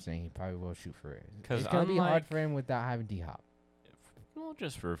 but I'm saying he probably will shoot for it. Because it's going to be hard for him without having D-Hop. Well,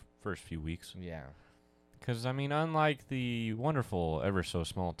 just for first few weeks. Yeah. Because, unlike the wonderful, ever so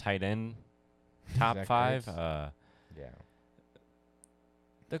small tight end top 5, the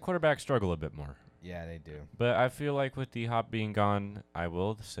quarterbacks struggle a bit more. Yeah, they do. But I feel like with D-Hop being gone, I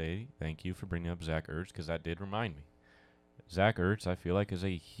will say thank you for bringing up Zach Ertz, because that did remind me. Zach Ertz, I feel like, is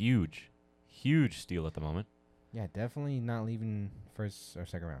a huge steal at the moment. Yeah, definitely not leaving first or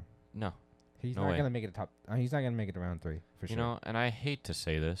second round. No. He's not going to make it he's not going to make it to round 3, for sure. And I hate to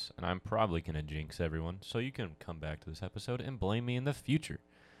say this, and I'm probably going to jinx everyone, so you can come back to this episode and blame me in the future.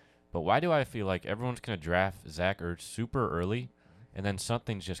 But why do I feel like everyone's going to draft Zach Ertz super early, and then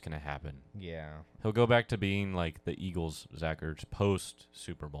something's just going to happen? Yeah. He'll go back to being like the Eagles' Zach Ertz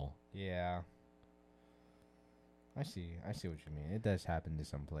post-Super Bowl. Yeah. I see what you mean. It does happen to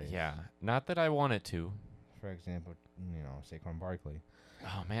some players. Yeah. Not that I want it to. For example, Saquon Barkley.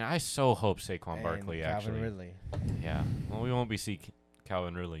 Oh, man, I so hope Saquon Barkley Calvin actually. Ridley. Yeah. Well, we won't be seeing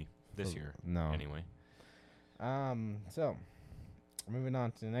Calvin Ridley this year. No. Anyway. So, moving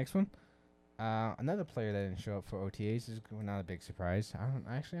on to the next one. Another player that didn't show up for OTAs is not a big surprise. I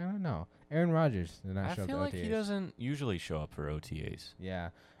don't know. Aaron Rodgers did not show up to OTAs. I feel like he doesn't usually show up for OTAs. Yeah.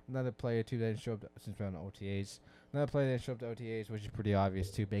 Another player, too, that didn't show up since we're on OTAs. Another player that didn't show up to OTAs, which is pretty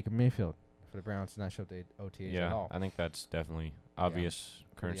obvious, too, Baker Mayfield. For the Browns, did not show up to OTAs at all. I think that's definitely obvious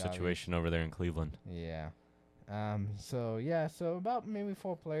current situation over there in Cleveland. Yeah. So about maybe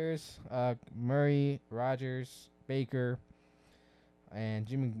 4 players. Murray, Rodgers, Baker, and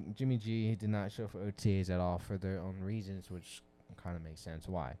Jimmy G did not show up for OTAs at all for their own reasons, which kind of makes sense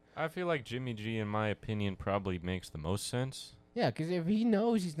why. I feel like Jimmy G, in my opinion, probably makes the most sense. Yeah, because if he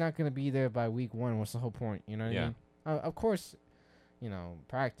knows he's not going to be there by week 1, what's the whole point? You know what I mean? Of course,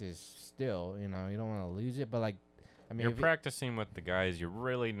 practice still, you don't want to lose it, but you're practicing with the guys you're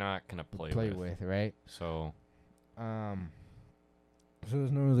really not going to play with, right? So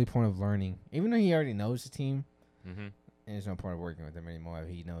there's no really point of learning. Even though he already knows the team, and there's no point of working with him anymore if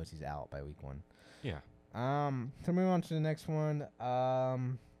he knows he's out by week 1. Yeah. So moving on to the next one.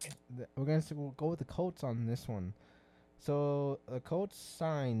 We'll go with the Colts on this one. So the Colts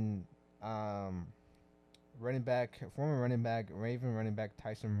signed former running back, Raven running back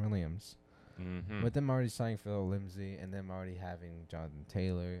Tyson Williams. With them already signing Phil Lindsay and them already having Jonathan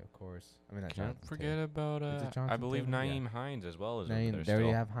Taylor, of course. I mean, Can't forget about I believe Nyheim Hines as well as over there. They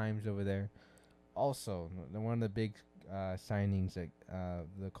already have Hines over there. Also, one of the big signings that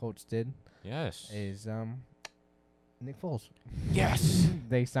the Colts did. Yes. Is Nick Foles. Yes.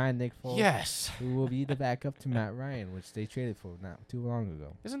 They signed Nick Foles. Yes. Who will be the backup to Matt Ryan, which they traded for not too long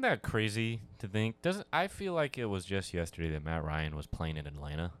ago. Isn't that crazy to think? I feel like it was just yesterday that Matt Ryan was playing in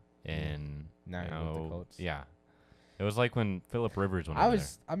Atlanta, and now with the Colts. Yeah. It was like when Phillip Rivers went over there.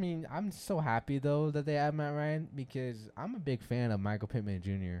 I'm so happy though that they have Matt Ryan, because I'm a big fan of Michael Pittman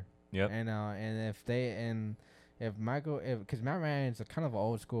Jr. Yep. Because Matt Ryan's a kind of an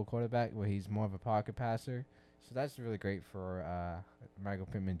old school quarterback where he's more of a pocket passer. So that's really great for Michael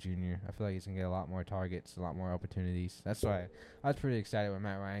Pittman Jr. I feel like he's gonna get a lot more targets, a lot more opportunities. That's why I was pretty excited when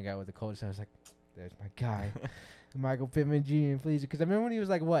Matt Ryan got with the Colts. I was like, "There's my guy, Michael Pittman Jr. Please," because I remember when he was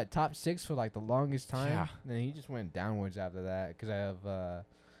like top 6 for like the longest time. Yeah. And then he just went downwards after that because I have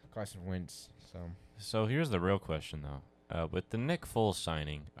Carson Wentz. So here's the real question though. With the Nick Foles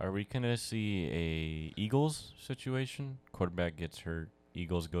signing, are we gonna see a Eagles situation? Quarterback gets hurt.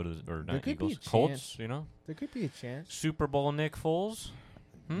 Eagles go to or There not could be Eagles, a Colts. chance. You know, There could be a chance. Super Bowl Nick Foles.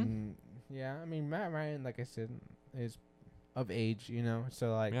 Yeah, I mean Matt Ryan, like I said, is of age.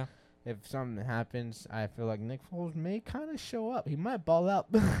 So like. Yeah. If something happens, I feel like Nick Foles may kind of show up. He might ball out.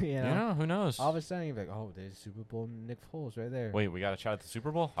 Yeah, who knows? All of a sudden, you're like, oh, there's Super Bowl Nick Foles right there. Wait, we got a shot at the Super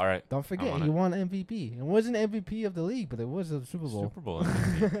Bowl? All right. Don't forget, he won MVP. It wasn't MVP of the league, but it was a Super Bowl. Super Bowl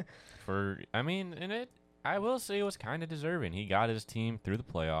MVP. I will say it was kind of deserving. He got his team through the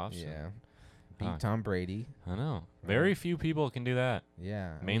playoffs. Yeah. Beat Tom Brady. I know. Very few people can do that.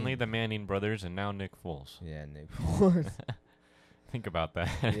 Yeah. Mainly the Manning brothers and now Nick Foles. Yeah, Nick Foles. Think about that.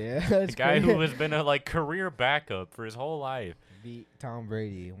 Yeah, the guy who has been a career backup for his whole life. Beat Tom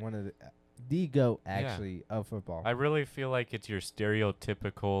Brady, one of the GOAT actually of football. I really feel like it's your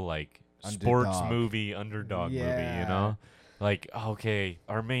stereotypical underdog. Sports movie underdog movie, you know? Like, okay,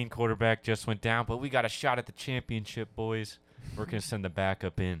 our main quarterback just went down, but we got a shot at the championship, boys. We're going to send the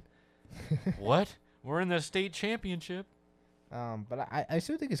backup in. What? We're in the state championship. But I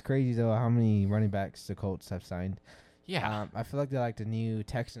still think it's crazy though how many running backs the Colts have signed. Yeah. I feel like they're like the new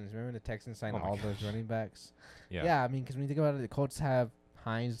Texans. Remember the Texans signed all those running backs? Yeah. Yeah, I mean, because when you think about it, the Colts have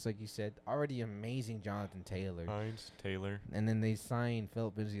Hines, like you said, already amazing Jonathan Taylor. Hines, Taylor. And then they signed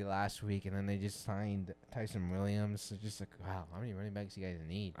Philip Lindsay last week, and then they just signed Tyson Williams. So just like, wow, how many running backs do you guys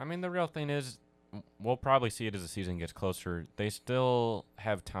need? I mean, the real thing is, we'll probably see it as the season gets closer. They still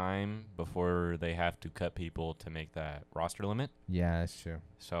have time before they have to cut people to make that roster limit. Yeah, that's true.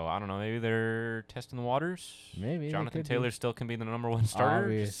 So, I don't know. Maybe they're testing the waters. Maybe. Jonathan Taylor still can be the number one starter.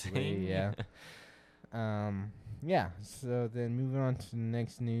 Obviously, yeah. Yeah, so then moving on to the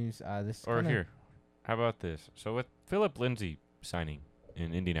next news. Or here. How about this? So, with Philip Lindsay signing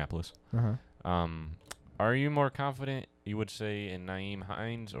in Indianapolis, are you more confident, you would say, in Nyheim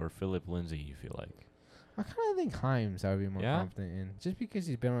Hines or Philip Lindsay, you feel like? I kind of think Hines I would be more confident in. Just because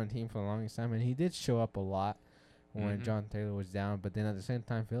he's been on the team for the longest time, and he did show up a lot when John Taylor was down. But then at the same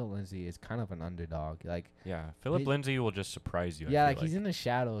time, Philip Lindsay is kind of an underdog. Philip Lindsay will just surprise you. Yeah, he's in the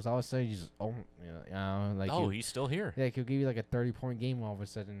shadows. All of a sudden, he's just, he's still here. Yeah, he'll give you like a 30-point game all of a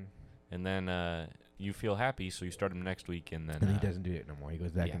sudden. And then you feel happy, so you start him next week, and then he doesn't do it no more. He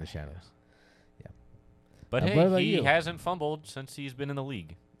goes back in the shadows. But hey, he hasn't fumbled since he's been in the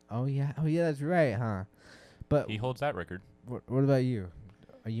league. Oh yeah, that's right, huh? But he holds that record. What about you?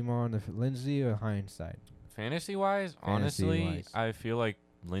 Are you more on the Lindsay or Hines side? Fantasy-wise, honestly, I feel like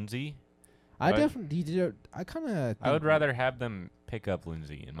Lindsay. I definitely. I would rather have them pick up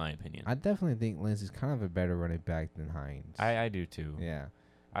Lindsay, in my opinion. I definitely think Lindsay's kind of a better running back than Hines. I do too. Yeah.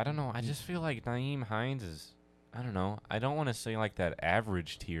 I don't know. I just feel like Nyheim Hines is. I don't know. I don't want to say like that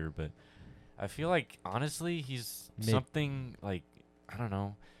average tier, but I feel like honestly he's something like I don't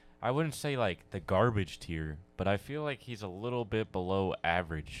know. I wouldn't say like the garbage tier, but I feel like he's a little bit below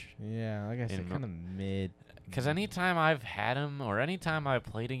average. Yeah, like I said, kind of mid. Because anytime I've had him or anytime I've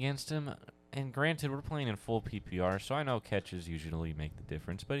played against him, and granted we're playing in full PPR, so I know catches usually make the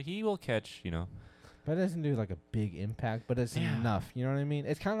difference, but he will catch, But it doesn't do like a big impact, but it's enough. You know what I mean?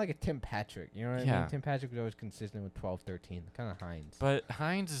 It's kind of like a Tim Patrick. You know what I mean? Tim Patrick was always consistent with 12, 13. Kind of Hines. But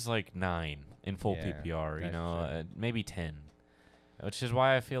Hines is like 9 in full PPR, maybe 10. Which is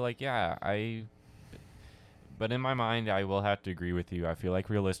why I feel like, but in my mind, I will have to agree with you. I feel like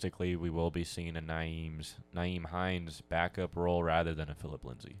realistically, we will be seeing a Nyheim Hines backup role rather than a Philip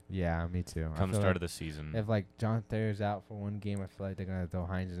Lindsay. Yeah, me too. Come start of the season. If like John Thayer's out for one game, I feel like they're gonna throw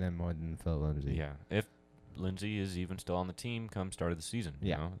Hines in more than Philip Lindsay. Yeah, if Lindsay is even still on the team come start of the season,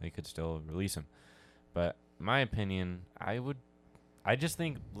 they could still release him. But my opinion, I just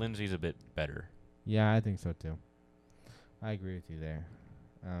think Lindsay's a bit better. Yeah, I think so too. I agree with you there.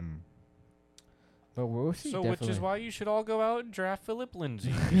 But we'll see. So, which is why you should all go out and draft Philip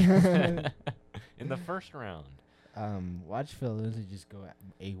Lindsay in the first round. Watch Phil Lindsay just go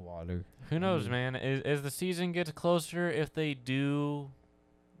AWOL. Who knows, man? As the season gets closer, if they do,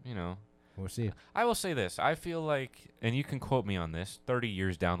 we'll see. I will say this: I feel like, and you can quote me on this, 30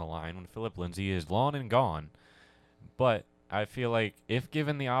 years down the line, when Philip Lindsay is long and gone, but I feel like if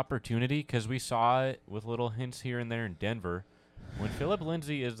given the opportunity, because we saw it with little hints here and there in Denver. When Philip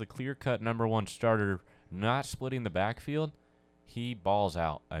Lindsay is the clear-cut number one starter, not splitting the backfield, he balls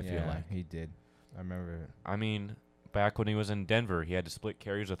out, I feel like. He did. I remember it. I mean, back when he was in Denver, he had to split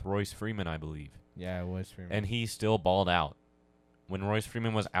carries with Royce Freeman, I believe. Yeah, it was Freeman. And he still balled out. When Royce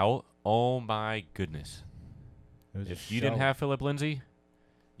Freeman was out, oh my goodness. If you didn't have Philip Lindsay,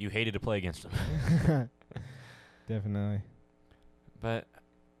 you hated to play against him. Definitely. But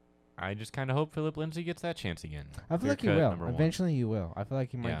I just kind of hope Philip Lindsay gets that chance again. I feel like he will. Eventually he will. I feel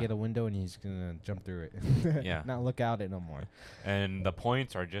like he might get a window and he's going to jump through it. Yeah. Not look out it no more. And the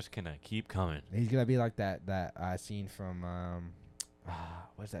points are just going to keep coming. He's going to be like that scene from,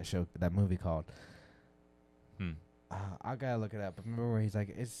 what's that show, that movie called? I got to look it up. But remember where he's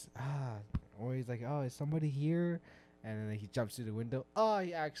like, or he's like, oh, is somebody here? And then he jumps through the window. Oh,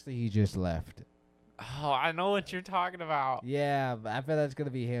 he just left. Oh, I know what you're talking about. Yeah, but I feel that's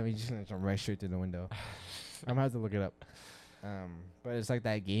gonna be him. He's just gonna jump right straight through the window. I'm gonna have to look it up. But it's like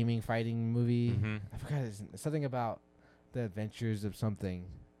that gaming fighting movie. Mm-hmm. I forgot it's something about the adventures of something.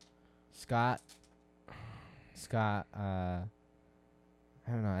 Scott. I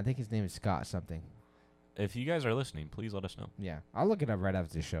don't know. I think his name is Scott something. If you guys are listening, please let us know. Yeah, I'll look it up right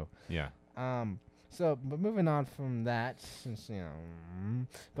after the show. Yeah. So, but moving on from that, since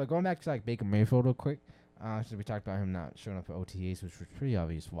but going back to like Baker Mayfield real quick, since we talked about him not showing up for OTAs, which was pretty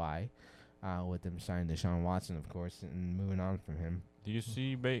obvious why, with them signing Deshaun Watson, of course, and moving on from him. Do you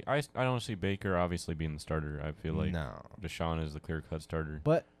see I don't see Baker obviously being the starter. I feel like Deshaun is the clear-cut starter.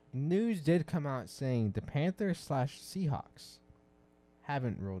 But news did come out saying the Panthers/Seahawks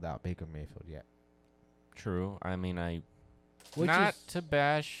haven't ruled out Baker Mayfield yet. True. I mean, not to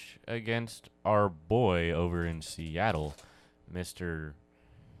bash against our boy over in Seattle, Mr.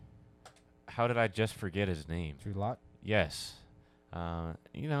 How did I just forget his name? Drew Lock? Yes.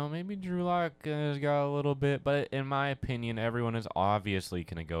 Maybe Drew Lock has got a little bit, but in my opinion, everyone is obviously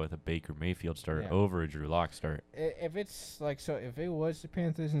going to go with a Baker Mayfield start over a Drew Lock start. If it's like, so if it was the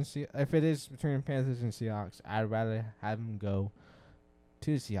Panthers and if it is between the Panthers and Seahawks, I'd rather have him go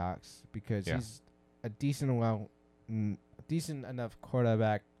to the Seahawks because he's a decent enough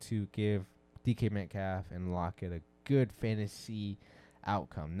quarterback to give DK Metcalf and Lockett a good fantasy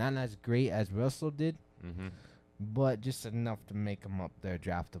outcome. Not as great as Russell did, but just enough to make him up there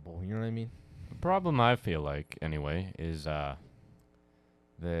draftable. You know what I mean? The problem I feel like, anyway, is that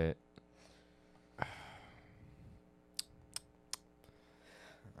I'm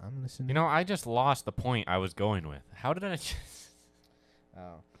listening. I just lost the point I was going with. How did I just...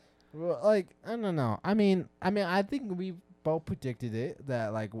 Oh. Well, like, I don't know. I mean, I think we both predicted it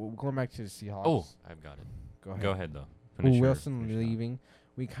that like going back to the Seahawks. Oh, I've got it. Go ahead though. Wilson leaving,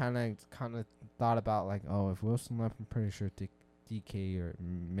 we kind of thought about like, oh, if Wilson left, I'm pretty sure DK or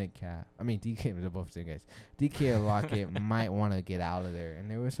Metcalf. I mean, DK, they're both the same guys. DK or Lockett might want to get out of there, and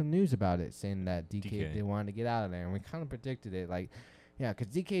there was some news about it saying that DK they wanted to get out of there, and we kind of predicted it. Like, yeah,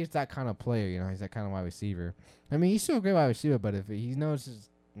 because DK is that kind of player. He's that kind of wide receiver. I mean, he's still a great wide receiver, but if he knows it's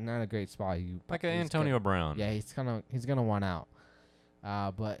not a great spot, like an Antonio Brown. Yeah, he's gonna want out.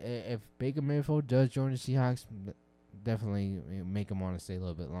 But if Baker Mayfield does join the Seahawks, definitely make him want to stay a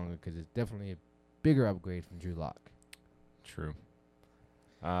little bit longer because it's definitely a bigger upgrade from Drew Lock. True.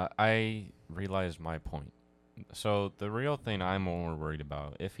 I realized my point. So the real thing I'm more worried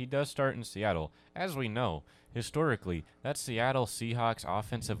about, if he does start in Seattle, as we know, historically, that Seattle Seahawks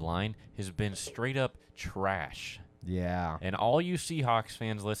offensive line has been straight up trash. Yeah. And all you Seahawks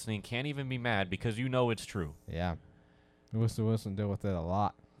fans listening can't even be mad because you know it's true. Yeah. Russell Wilson dealt with it a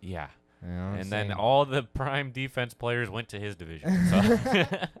lot. Yeah. And then all the prime defense players went to his division. So, so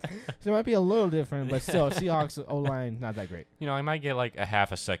it might be a little different, but still, Seahawks O-line not that great. I might get like a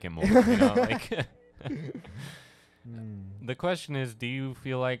half a second more. The question is, do you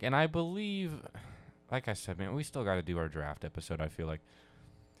feel like, and I believe, like I said, man, we still got to do our draft episode, I feel like.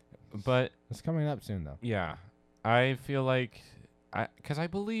 But it's coming up soon, though. Yeah. I feel like, because I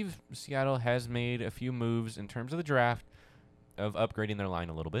believe Seattle has made a few moves in terms of the draft of upgrading their line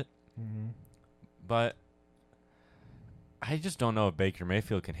a little bit. Mm-hmm. But I just don't know if Baker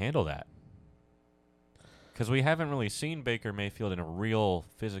Mayfield can handle that. Because we haven't really seen Baker Mayfield in a real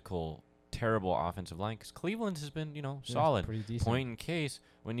physical, terrible offensive line. Because Cleveland has been, solid. Pretty decent. Point in case,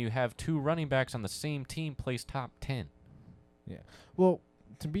 when you have two running backs on the same team place top 10. Yeah. Well,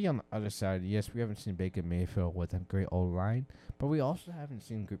 to be on the other side, yes, we haven't seen Baker Mayfield with a great old line, but we also haven't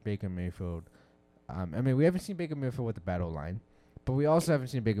seen Baker Mayfield. We haven't seen Baker Mayfield with a bad old line, but we also haven't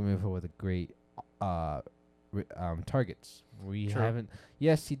seen Baker Mayfield with a great targets. We haven't.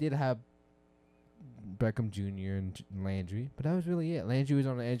 Yes, he did have Beckham Jr. and Landry, but that was really it. Landry was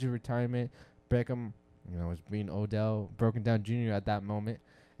on the edge of retirement. Beckham, was being Odell broken down Jr. at that moment,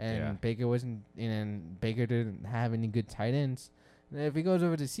 and Baker wasn't. And Baker didn't have any good tight ends. If he goes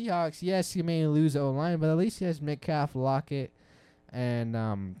over to Seahawks, yes, he may lose the O-line, but at least he has Metcalf, Lockett, and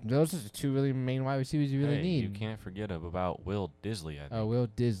those are the two really main wide receivers you really need. You can't forget about Will Disley, I think. Will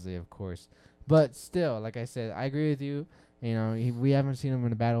Disley, of course. But still, like I said, I agree with you. You know, we haven't seen him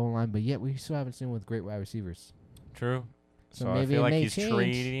in a bad O-line, but yet we still haven't seen him with great wide receivers. True. So maybe I feel like he's change.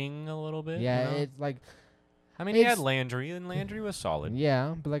 trading a little bit. Yeah, you know? it's like... I mean, he had Landry, and Landry was solid.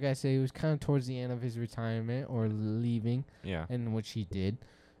 Yeah, but like I say, he was kind of towards the end of his retirement or leaving. Yeah. In which he did.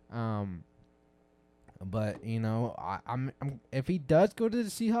 But you know, I'm if he does go to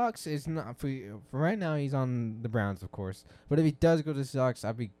the Seahawks, it's not for right now. He's on the Browns, of course. But if he does go to the Seahawks,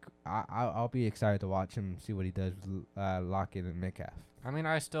 I'll be excited to watch him, see what he does with Lockett and Metcalf. I mean,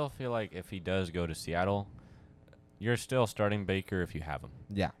 I still feel like if he does go to Seattle, you're still starting Baker if you have him.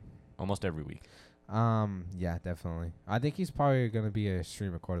 Yeah. Almost every week. Yeah, definitely. I think he's probably gonna be a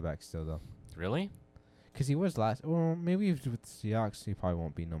streamer quarterback still, though. Really? Because he was last. Well, maybe if with the Seahawks, he probably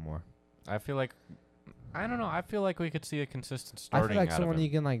won't be no more. I feel like, I don't know. I feel like we could see a consistent starting. I feel like out someone of him.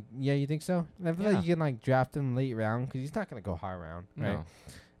 you can like. Yeah, you think so? I feel like you can like draft him late round because he's not gonna go high round, right? No.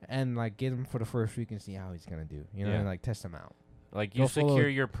 And like get him for the first week and see how he's gonna do. You know, and like test him out. Like you secure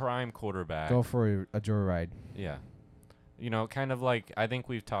your prime quarterback. Go for a joyride. Yeah. You know, kind of like, I think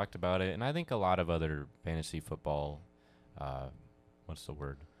we've talked about it, and I think a lot of other fantasy football, what's the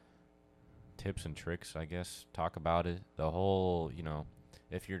word? Tips and tricks, I guess, talk about it. The whole, you know,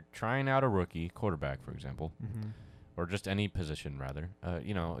 if you're trying out a rookie, quarterback, for example, or just any position, rather,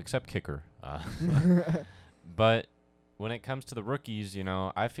 you know, except kicker. But when it comes to the rookies, you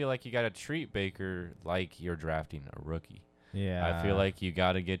know, I feel like you got to treat Baker like you're drafting a rookie. Yeah. I feel like you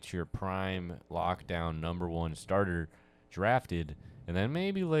got to get your prime lockdown number one starter drafted, and then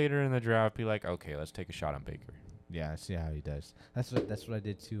maybe later in the draft be like, okay, let's take a shot on Baker. Yeah, see how he does. That's what I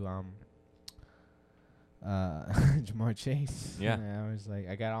did to Jamar Chase. Yeah. I was like,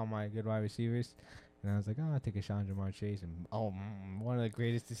 I got all my good wide receivers, and I was like, oh, I'll take a shot on Jamar Chase, and one of the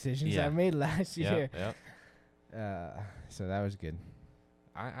greatest decisions I made last year. Yep. So that was good.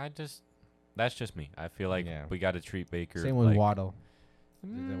 I just, that's just me. I feel like we got to treat Baker. Same with Waddle.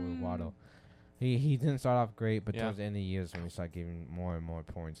 Same with Waddle. He didn't start off great, but towards the end of the years when we start giving more and more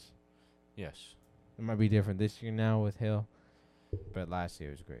points. Yes. It might be different this year now with Hill, but last year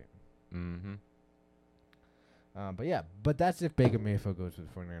was great. Mm-hmm. But that's if Baker Mayfield goes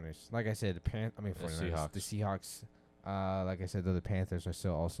with the 49ers. Like I said, the Seahawks. The Seahawks. Like I said, though, the Panthers are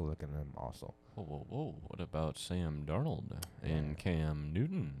still also looking at them also. Whoa. What about Sam Darnold and Cam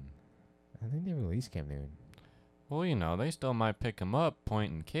Newton? I think they released Cam Newton. Well, you know, they still might pick him up,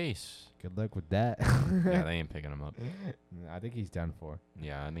 point in case. Good luck with that. Yeah, they ain't picking him up. I think he's done for.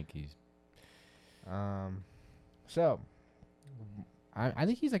 Yeah, I think he's... So, I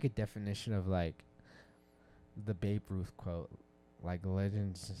think he's like a definition of like the Babe Ruth quote, like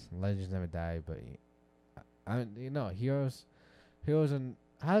legends never die, but heroes and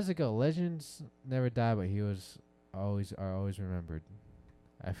how does it go? Legends never die, but heroes are always remembered.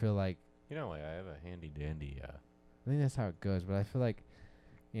 I feel like, you know, I have a handy dandy. I think that's how it goes, but I feel like,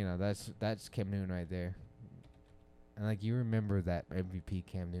 you know, that's Cam Newton right there. And like you remember that MVP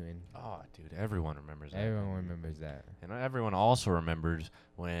Cam Newton. Oh, dude, everyone remembers that. Everyone remembers that. And everyone also remembers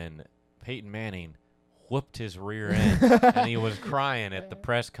when Peyton Manning whooped his rear end and he was crying at the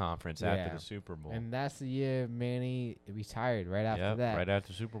press conference after the Super Bowl. And that's the year Manny retired right after that. Right after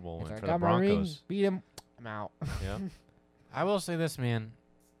the Super Bowl went for the Broncos. Beat him. I'm out. Yeah. I will say this, man.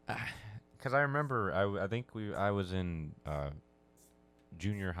 Because I remember, I think I was in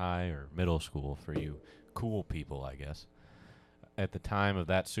junior high or middle school for you cool people, I guess, at the time of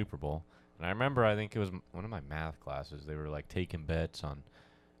that Super Bowl. And I remember, I think it was one of my math classes. They were like taking bets on,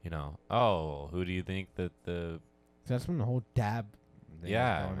 you know, who do you think that the... That's when the whole dab thing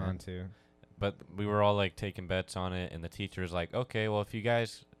was going on too. But we were all like taking bets on it, and the teacher was like, okay, well, if you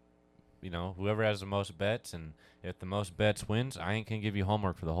guys, you know, whoever has the most bets, and if the most bets wins, I ain't gonna give you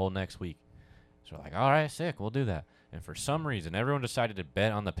homework for the whole next week. So we're like, all right, sick, we'll do that. And for some reason, everyone decided to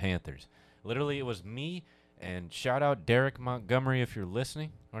bet on the Panthers. Literally, it was me, and shout out Derek Montgomery if you're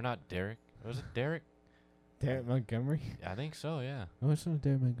listening. Or not Derek. Was it Derek? Derek Montgomery? I think so, yeah. What's on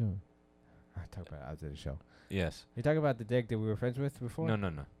Derek Montgomery? I'll talk about it after the show. Yes. You talk about the Derek that we were friends with before?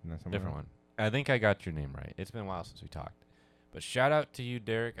 No. Different one. I think I got your name right. It's been a while since we talked. But shout out to you,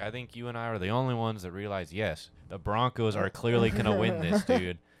 Derek. I think you and I are the only ones that realize, yes, the Broncos are clearly going to win this,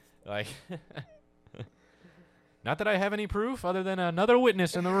 dude. Like... Not that I have any proof other than another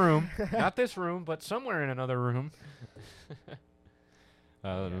witness in the room. Not this room, but somewhere in another room.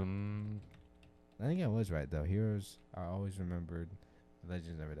 I think I was right, though. Heroes are always remembered.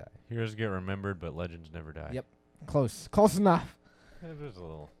 Legends never die. Heroes get remembered, but legends never die. Yep. Close enough. It was a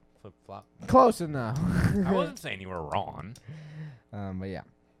little flip flop. Close enough. I wasn't saying you were wrong. But yeah.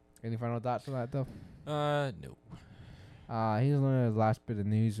 Any final thoughts on that though? No. Here's one of the last bit of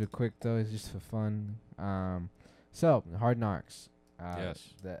news real quick though. It's just for fun. So Hard Knocks.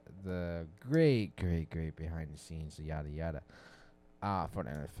 Yes. The great behind the scenes, yada yada. For the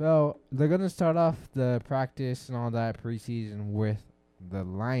NFL, they're gonna start off the practice and all that preseason with the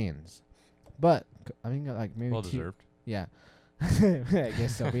Lions, but I think like maybe Well deserved. Yeah, I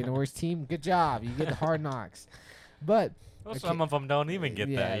guess so. Being the worst team, good job. You get the Hard Knocks, but Well, some of them don't even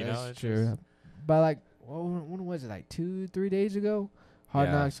get that. You know, that's true. But like, when was it? Like 2-3 days ago, Hard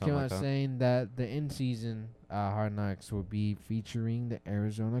Knocks came out saying that the in-season Hard Knocks will be featuring the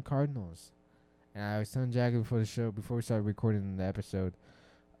Arizona Cardinals. And I was telling Jagger before the show, before we started recording the episode,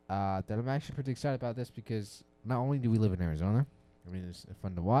 that I'm actually pretty excited about this because not only do we live in Arizona, I mean it's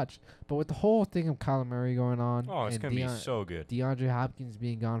fun to watch, but with the whole thing of Kyler Murray going on, it's gonna be so good. DeAndre Hopkins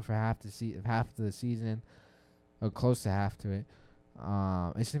being gone for half the season, or close to half to it,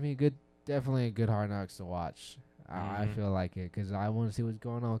 it's gonna be definitely a good Hard Knocks to watch. I feel like it because I want to see what's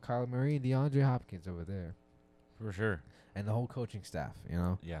going on with Kyler Murray and DeAndre Hopkins over there, for sure, and the whole coaching staff. You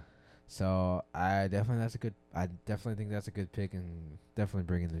know. Yeah. So I definitely think that's a good pick and definitely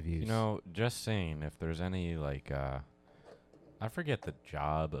bringing the views. You know, just saying, if there's any like, I forget the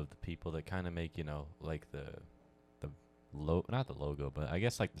job of the people that kind of make, you know, like not the logo, but I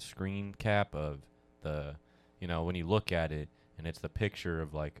guess like the screen cap of the, you know, when you look at it and it's the picture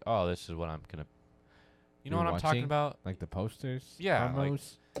of like, oh, this is what I'm gonna, you know what I'm talking about? Like the posters, yeah, like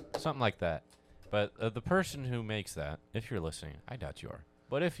something like that. But the person who makes that, if you're listening, I doubt you are.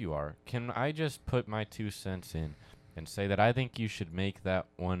 But if you are, can I just put my 2 cents in and say that I think you should make that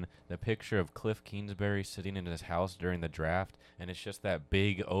one the picture of Cliff Kingsbury sitting in his house during the draft, and it's just that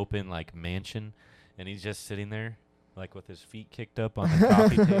big open like mansion, and he's just sitting there like with his feet kicked up on the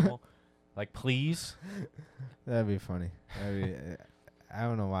coffee table. Like, please. That'd be funny. I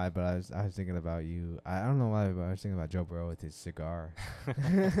don't know why, but I was thinking about you. I don't know why, but I was thinking about Joe Burrow with his cigar.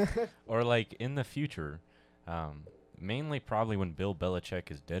 Or like in the future, mainly probably when Bill Belichick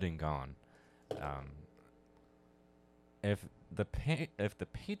is dead and gone. If the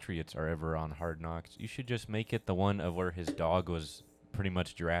Patriots are ever on Hard Knocks, you should just make it the one of where his dog was pretty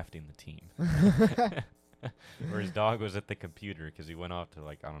much drafting the team. Where his dog was at the computer because he went off to,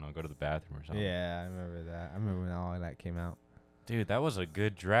 like, I don't know, go to the bathroom or something. Yeah, I remember that. I remember when all of that came out. Dude, that was a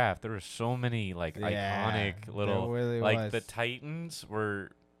good draft. There were so many, like, iconic little, really like, the Titans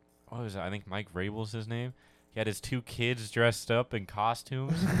were, what was it? I think Mike Vrabel's his name. He had his 2 kids dressed up in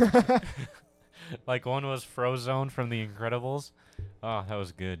costumes. Like, one was Frozone from The Incredibles. Oh, that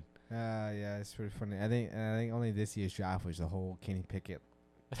was good. Yeah, it's pretty funny. I think only this year's draft was the whole Kenny Pickett.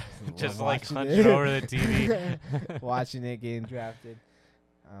 Just like hunched over the TV. Watching it getting drafted.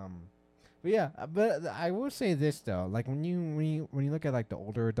 But yeah, but I will say this though, like when you look at like the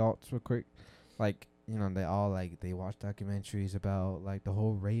older adults real quick, like, you know, they watch documentaries about like the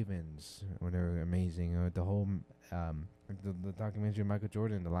whole Ravens when they were amazing, or the whole the documentary of Michael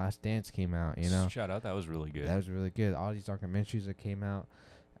Jordan, The Last Dance came out, you know. Shout out, that was really good. That was really good. All these documentaries that came out.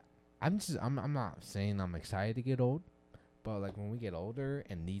 I'm not saying I'm excited to get old, but like when we get older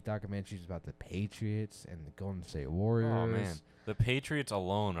and these documentaries about the Patriots and the Golden State Warriors. Oh man. The Patriots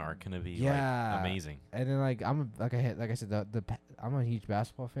alone are gonna be like amazing. And then like I'm a huge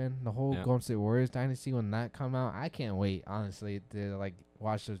basketball fan. The whole Golden State Warriors dynasty, when that come out, I can't wait honestly to like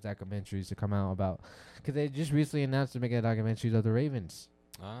watch those documentaries to come out about, because they just recently announced they're making documentaries of the Ravens.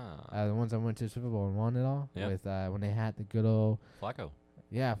 The ones that went to the Super Bowl and won it all with when they had the good old Flacco.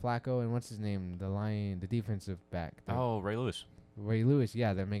 Yeah, Flacco, and what's his name, the defensive back. Ray Lewis. Ray Lewis,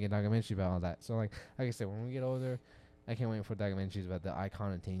 yeah, they're making a documentary about all that. So like I said, when we get older, I can't wait for documentaries about the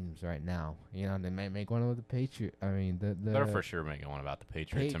iconic teams right now. You know, they might make one of the Patriots. I mean, they're for sure making one about the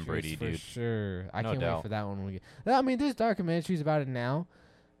Patriots and Brady, for dude. Sure. I can't wait for that one. When we get, I mean, there's documentaries about it now,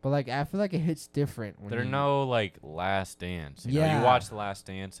 but like I feel like it hits different. There's no like Last Dance. You know, you watch the Last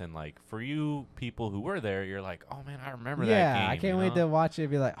Dance, and like for you people who were there, you're like, oh man, I remember that game. Yeah, I can't wait to watch it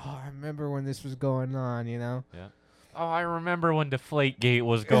and be like, oh, I remember when this was going on. You know. Yeah. Oh, I remember when Deflategate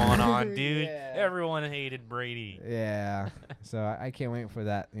was going on, dude. Yeah. Everyone hated Brady. Yeah. So I can't wait for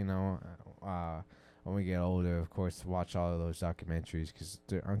that, you know, when we get older, of course, to watch all of those documentaries.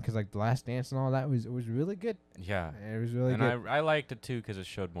 Because like The Last Dance and all that was really good. Yeah. It was really good. And I liked it, too, because it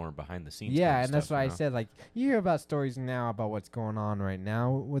showed more behind the scenes. Yeah, and that's why I said, like, you hear about stories now about what's going on right now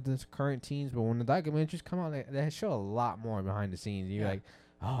with the current teams, but when the documentaries come out, they show a lot more behind the scenes. You're like,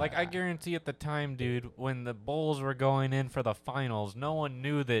 Oh, Like, I guarantee at the time, dude, when the Bulls were going in for the finals, no one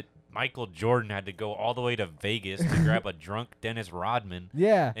knew that Michael Jordan had to go all the way to Vegas to grab a drunk Dennis Rodman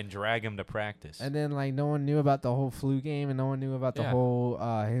yeah. and drag him to practice. And then like no one knew about the whole flu game, and no one knew about the whole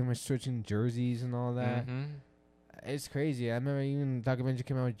him switching jerseys and all that. Mm-hmm. It's crazy. I remember even the documentary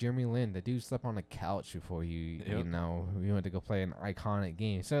came out with Jeremy Lin. The dude slept on the couch before he went to go play an iconic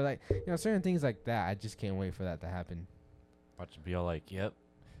game. So like certain things like that, I just can't wait for that to happen. Watch it be all like, yep,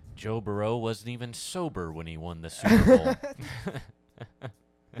 Joe Burrow wasn't even sober when he won the Super Bowl.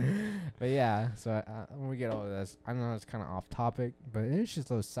 But yeah, so when we get all of this, I know it's kind of off topic, but it's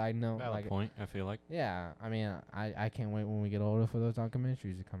just a little side note. Valid point, I feel like. Yeah, I mean, I can't wait when we get older for those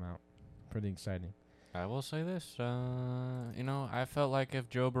documentaries to come out. Pretty exciting. I will say this, I felt like if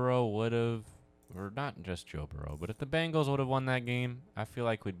Joe Burrow would have, or not just Joe Burrow, but if the Bengals would have won that game, I feel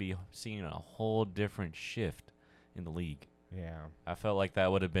like we'd be seeing a whole different shift in the league. Yeah. I felt like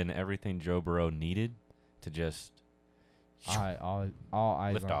that would have been everything Joe Burrow needed to just all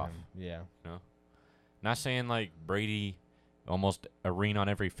eyes lift on off. him. Yeah. Not saying like Brady almost a ring on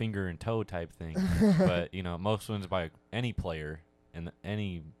every finger and toe type thing, but most wins by any player in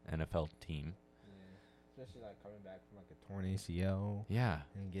any NFL team. Yeah. Especially like coming back from like a torn ACL. Yeah.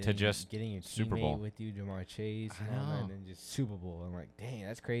 And getting your Super Bowl with you, Jamar Chase, and then just Super Bowl. I'm like, dang,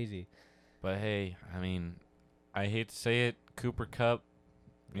 that's crazy. But hey, I mean, I hate to say it, Cooper Kupp,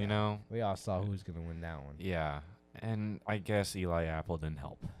 we all saw who's gonna win that one. Yeah. And I guess Eli Apple didn't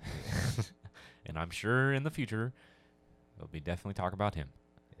help. And I'm sure in the future, there'll be definitely talk about him.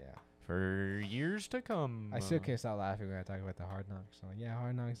 Yeah. For years to come. I still can't stop laughing when I talk about the Hard Knocks. So,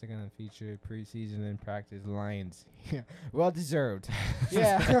 Hard Knocks are going to feature preseason and practice Lions. Well deserved.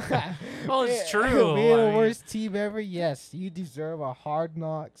 Yeah. Well, it's true. Being the worst team ever, yes. You deserve a Hard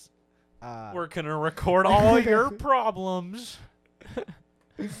Knocks. We're going to record all your problems.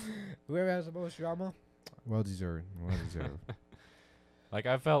 Whoever has the most drama, well deserved. Well deserved. Like,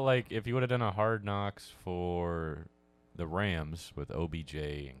 I felt like if you would have done a Hard Knocks for the Rams with OBJ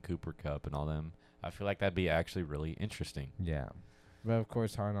and Cooper Kupp and all them, I feel like that'd be actually really interesting. Yeah. But, of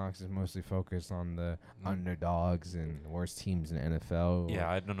course, Hard Knocks is mostly focused on the underdogs and worst teams in the NFL. Yeah,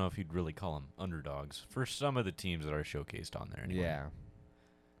 I don't know if you'd really call them underdogs for some of the teams that are showcased on there anyway. Yeah.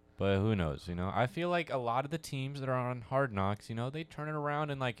 But who knows, I feel like a lot of the teams that are on Hard Knocks, they turn it around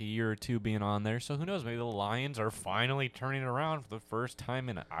in like a year or two being on there. So who knows, maybe the Lions are finally turning it around for the first time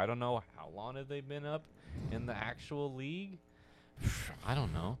in I don't know how long have they been up in the actual league? I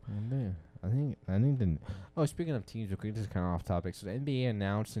don't know. I think speaking of teams, this is kind of off topic. So the NBA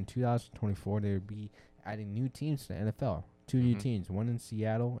announced in 2024 they would be adding new teams to the NFL. Two new teams, one in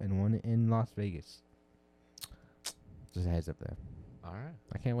Seattle and one in Las Vegas. Just a heads up there. All right.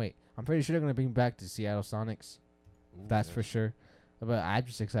 I can't wait. I'm pretty sure they're going to bring back the Seattle Sonics. Ooh, that's for sure. But I'm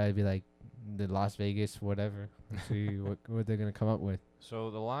just excited to be like the Las Vegas whatever. See what they're going to come up with. So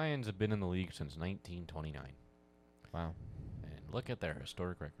the Lions have been in the league since 1929. Wow. And look at their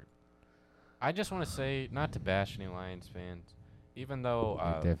historic record. I just want to say, not to bash any Lions fans, even though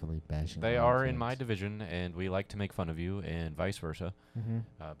definitely bashing they are in my division and we like to make fun of you and vice versa,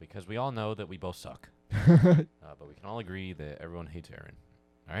 because we all know that we both suck. But we can all agree that everyone hates Aaron.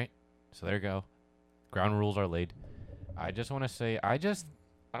 All right? So there you go. Ground rules are laid. I just want to say, I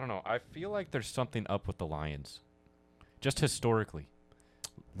don't know. I feel like there's something up with the Lions. Just historically.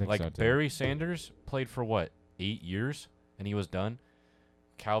 Like, so Barry Sanders played for, 8 years? And he was done?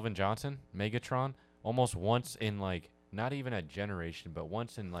 Calvin Johnson, Megatron, almost once in, not even a generation, but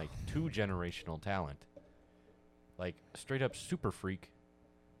once in, 2 generational talent. Like, straight up super freak.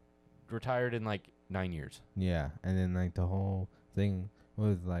 Retired in, 9 years. Yeah, and then, the whole thing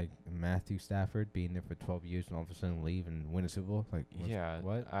with, Matthew Stafford being there for 12 years and all of a sudden leave and win a Super Bowl.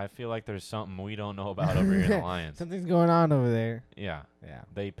 What? I feel like there's something we don't know about over here in the Lions. Something's going on over there. Yeah. Yeah.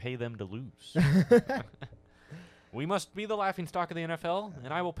 They pay them to lose. We must be the laughingstock of the NFL,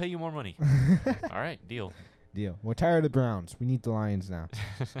 and I will pay you more money. All right, deal. We're tired of the Browns. We need the Lions now.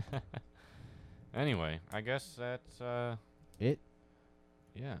 Anyway, I guess that's it.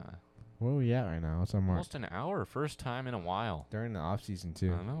 Yeah. Where are we at right now? What's our mark? Almost an hour. First time in a while. During the off season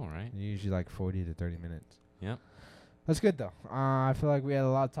too. I know, right? Usually 40 to 30 minutes. Yep. That's good though. I feel like we had a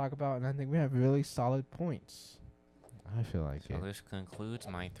lot to talk about, and I think we have really solid points. I feel like so this concludes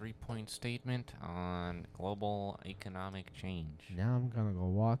my 3-point statement on global economic change. Now I'm gonna go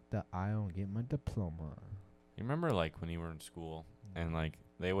walk the aisle and get my diploma. You remember when you were in school and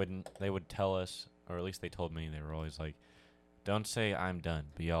they would tell us, or at least they told me, they were always like, don't say I'm done,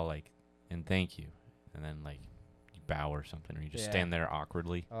 but y'all and thank you, and then you bow or something, or you just stand there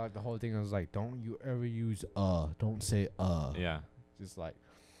awkwardly. The whole thing was don't you ever use don't say Yeah. Just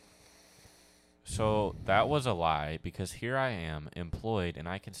So that was a lie because here I am employed and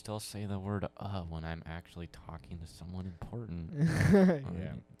I can still say the word when I'm actually talking to someone important.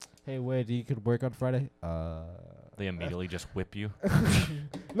 Yeah. Hey, wait, you could work on Friday? They immediately just whip you.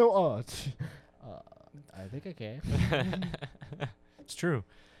 No, I think I can. It's true.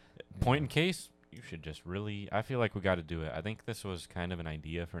 Point in case, you should just really. I feel like we got to do it. I think this was kind of an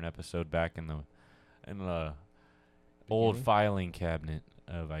idea for an episode back in the old filing cabinet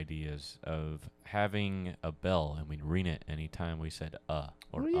of ideas of having a bell and we'd ring it anytime we said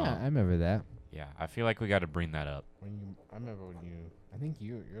or yeah, I remember that. Yeah, I feel like we got to bring that up. I remember when you. I think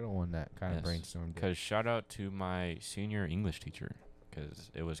you're the one that kind of brainstormed. Because shout out to my senior English teacher, because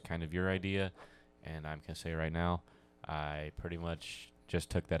it was kind of your idea, and I'm gonna say right now, I pretty much just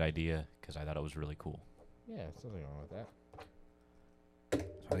took that idea because I thought it was really cool. Yeah, something wrong with that.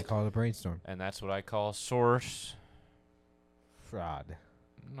 That's what they call it a brainstorm. And that's what I call source fraud.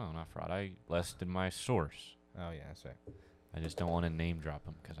 No, not fraud. I listed my source. Oh yeah, that's right. I just don't want to name drop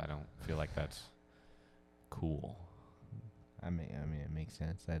him because I don't feel like that's cool. I mean, it makes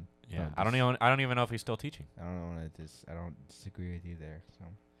sense. Yeah, I don't even know if he's still teaching. I don't disagree with you there.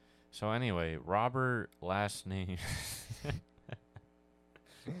 So anyway, Robert last name.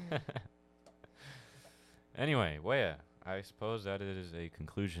 Anyway, Wea, I suppose that is a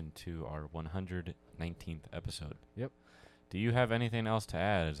conclusion to our 119th episode. Yep. Do you have anything else to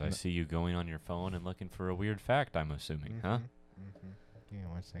add as I see you going on your phone and looking for a weird fact, I'm assuming, huh? Mm-hmm. Give me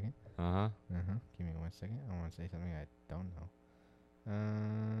 1 second. Uh-huh. Give me 1 second. I want to say something I don't know.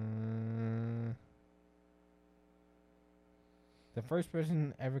 The first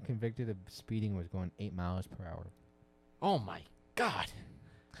person ever convicted of speeding was going 8 miles per hour. Oh, my God.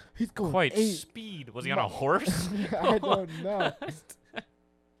 He's going quite speed. Was he on a horse? I don't know.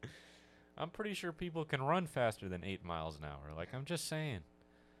 I'm pretty sure people can run faster than 8 miles an hour. Like, I'm just saying.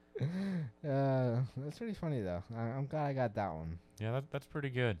 That's pretty funny, though. I'm glad I got that one. Yeah, that's pretty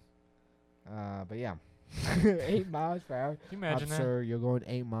good. But yeah. 8 miles per hour. Can you imagine that? Sir, you're going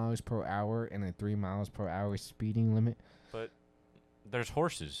 8 miles per hour and a 3 miles per hour speeding limit. But there's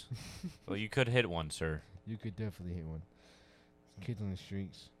horses. Well, you could hit one, sir. You could definitely hit one. Kids on the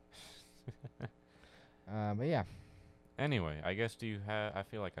streets. But yeah. Anyway, I guess I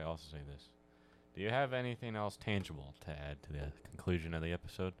feel like I also say this. Do you have anything else tangible to add to the conclusion of the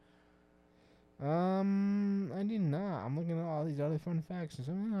episode? I did not. I'm looking at all these other fun facts and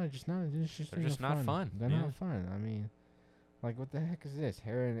some of them are just not. They're just not fun. They're not fun. I mean, like, what the heck is this?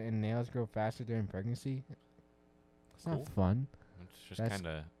 Hair and nails grow faster during pregnancy. It's not fun. It's just kind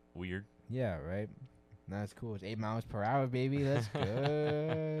of weird. Yeah, right. That's cool. It's 8 miles per hour, baby. That's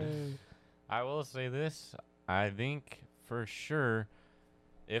good. I will say this. I think for sure,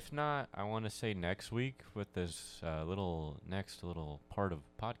 if not, I want to say next week with this next little part of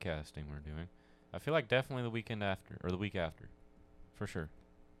podcasting we're doing. I feel like definitely the weekend after or the week after, for sure.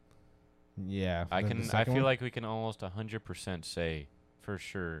 Yeah, I feel like we can almost 100% say for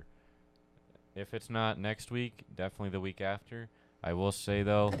sure. If it's not next week, definitely the week after. I will say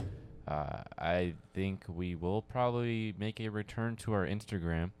though, I think we will probably make a return to our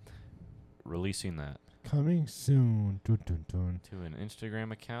Instagram, releasing that. Coming soon. Dun, dun, dun. To an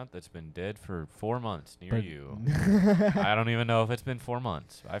Instagram account that's been dead for 4 months near you. I don't even know if it's been 4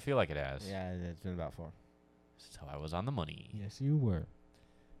 months. I feel like it has. Yeah, it's been about 4. So I was on the money. Yes, you were.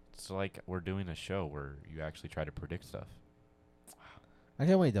 It's like we're doing a show where you actually try to predict stuff. I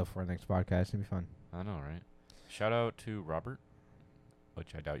can't wait, though, for our next podcast. It'll be fun. I know, right? Shout out to Robert,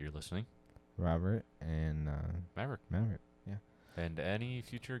 which I doubt you're listening. Robert and Maverick. Yeah. And any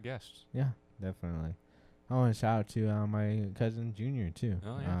future guests. Yeah, definitely. I want to shout out to my cousin Junior too,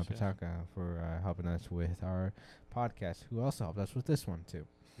 Pataka, for helping us with our podcast. Who also helped us with this one too.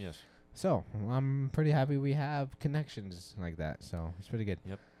 Yes. So I'm pretty happy we have connections like that. So it's pretty good.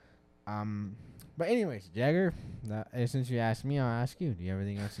 Yep. But anyways, Jagger, since you asked me, I'll ask you. Do you have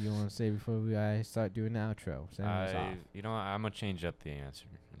anything else you want to say before we start doing the outro? You know what, I'm gonna change up the answer.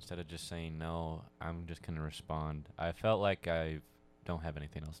 Instead of just saying no, I'm just gonna respond. I felt like I don't have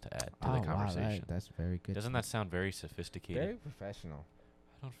anything else to add to the conversation. Wow, that's very good. Doesn't that sound very sophisticated? Very professional.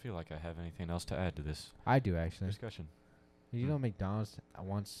 I don't feel like I have anything else to add to this. I do, actually. Discussion. Did you know McDonald's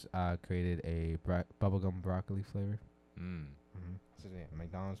once created a bubblegum broccoli flavor? So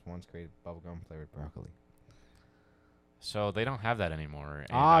McDonald's once created bubblegum flavored broccoli. So they don't have that anymore,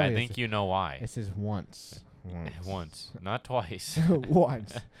 and I think you know why. It says once. Once, not twice.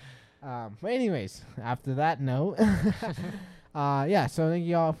 Once. But anyways, after that note, so thank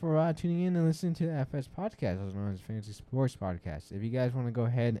you all for tuning in and listening to the FS Podcast, also known as Fantasy Sports Podcast. If you guys want to go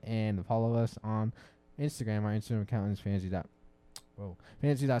ahead and follow us on Instagram, our Instagram account is fantasy.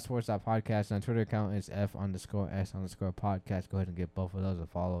 Fantasy.sports.podcast. And Twitter account is F_S_podcast. Go ahead and give both of those a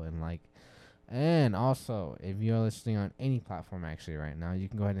follow and like. And also, if you're listening on any platform actually right now, you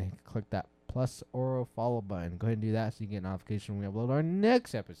can go ahead and click that plus or follow button. Go ahead and do that so you get notification when we upload our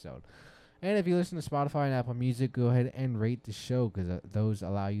next episode. And if you listen to Spotify and Apple Music, go ahead and rate the show because those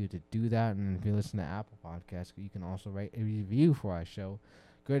allow you to do that. And if you listen to Apple Podcasts, you can also write a review for our show.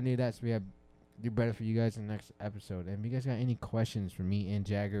 Go ahead and do that so we have do better for you guys in the next episode. And if you guys got any questions for me and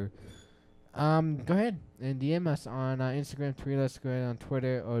Jagger, go ahead and DM us on Instagram, tweet us, go ahead on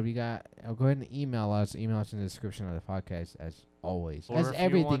Twitter, or go ahead and email us. Email us in the description of the podcast as always. Or as if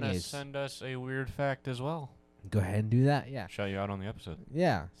everything you want to is. send us a weird fact as well. Go ahead and do that. Yeah. Shout you out on the episode.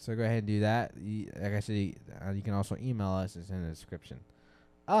 Yeah. So go ahead and do that. Like I said, you can also email us. It's in the description.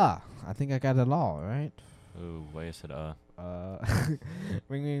 I think I got it all, right? Ooh, why is it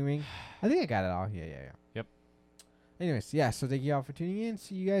ring, ring, ring. I think I got it all. Yeah. Yep. Anyways, yeah. So thank you all for tuning in.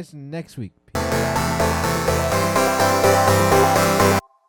 See you guys next week. Peace.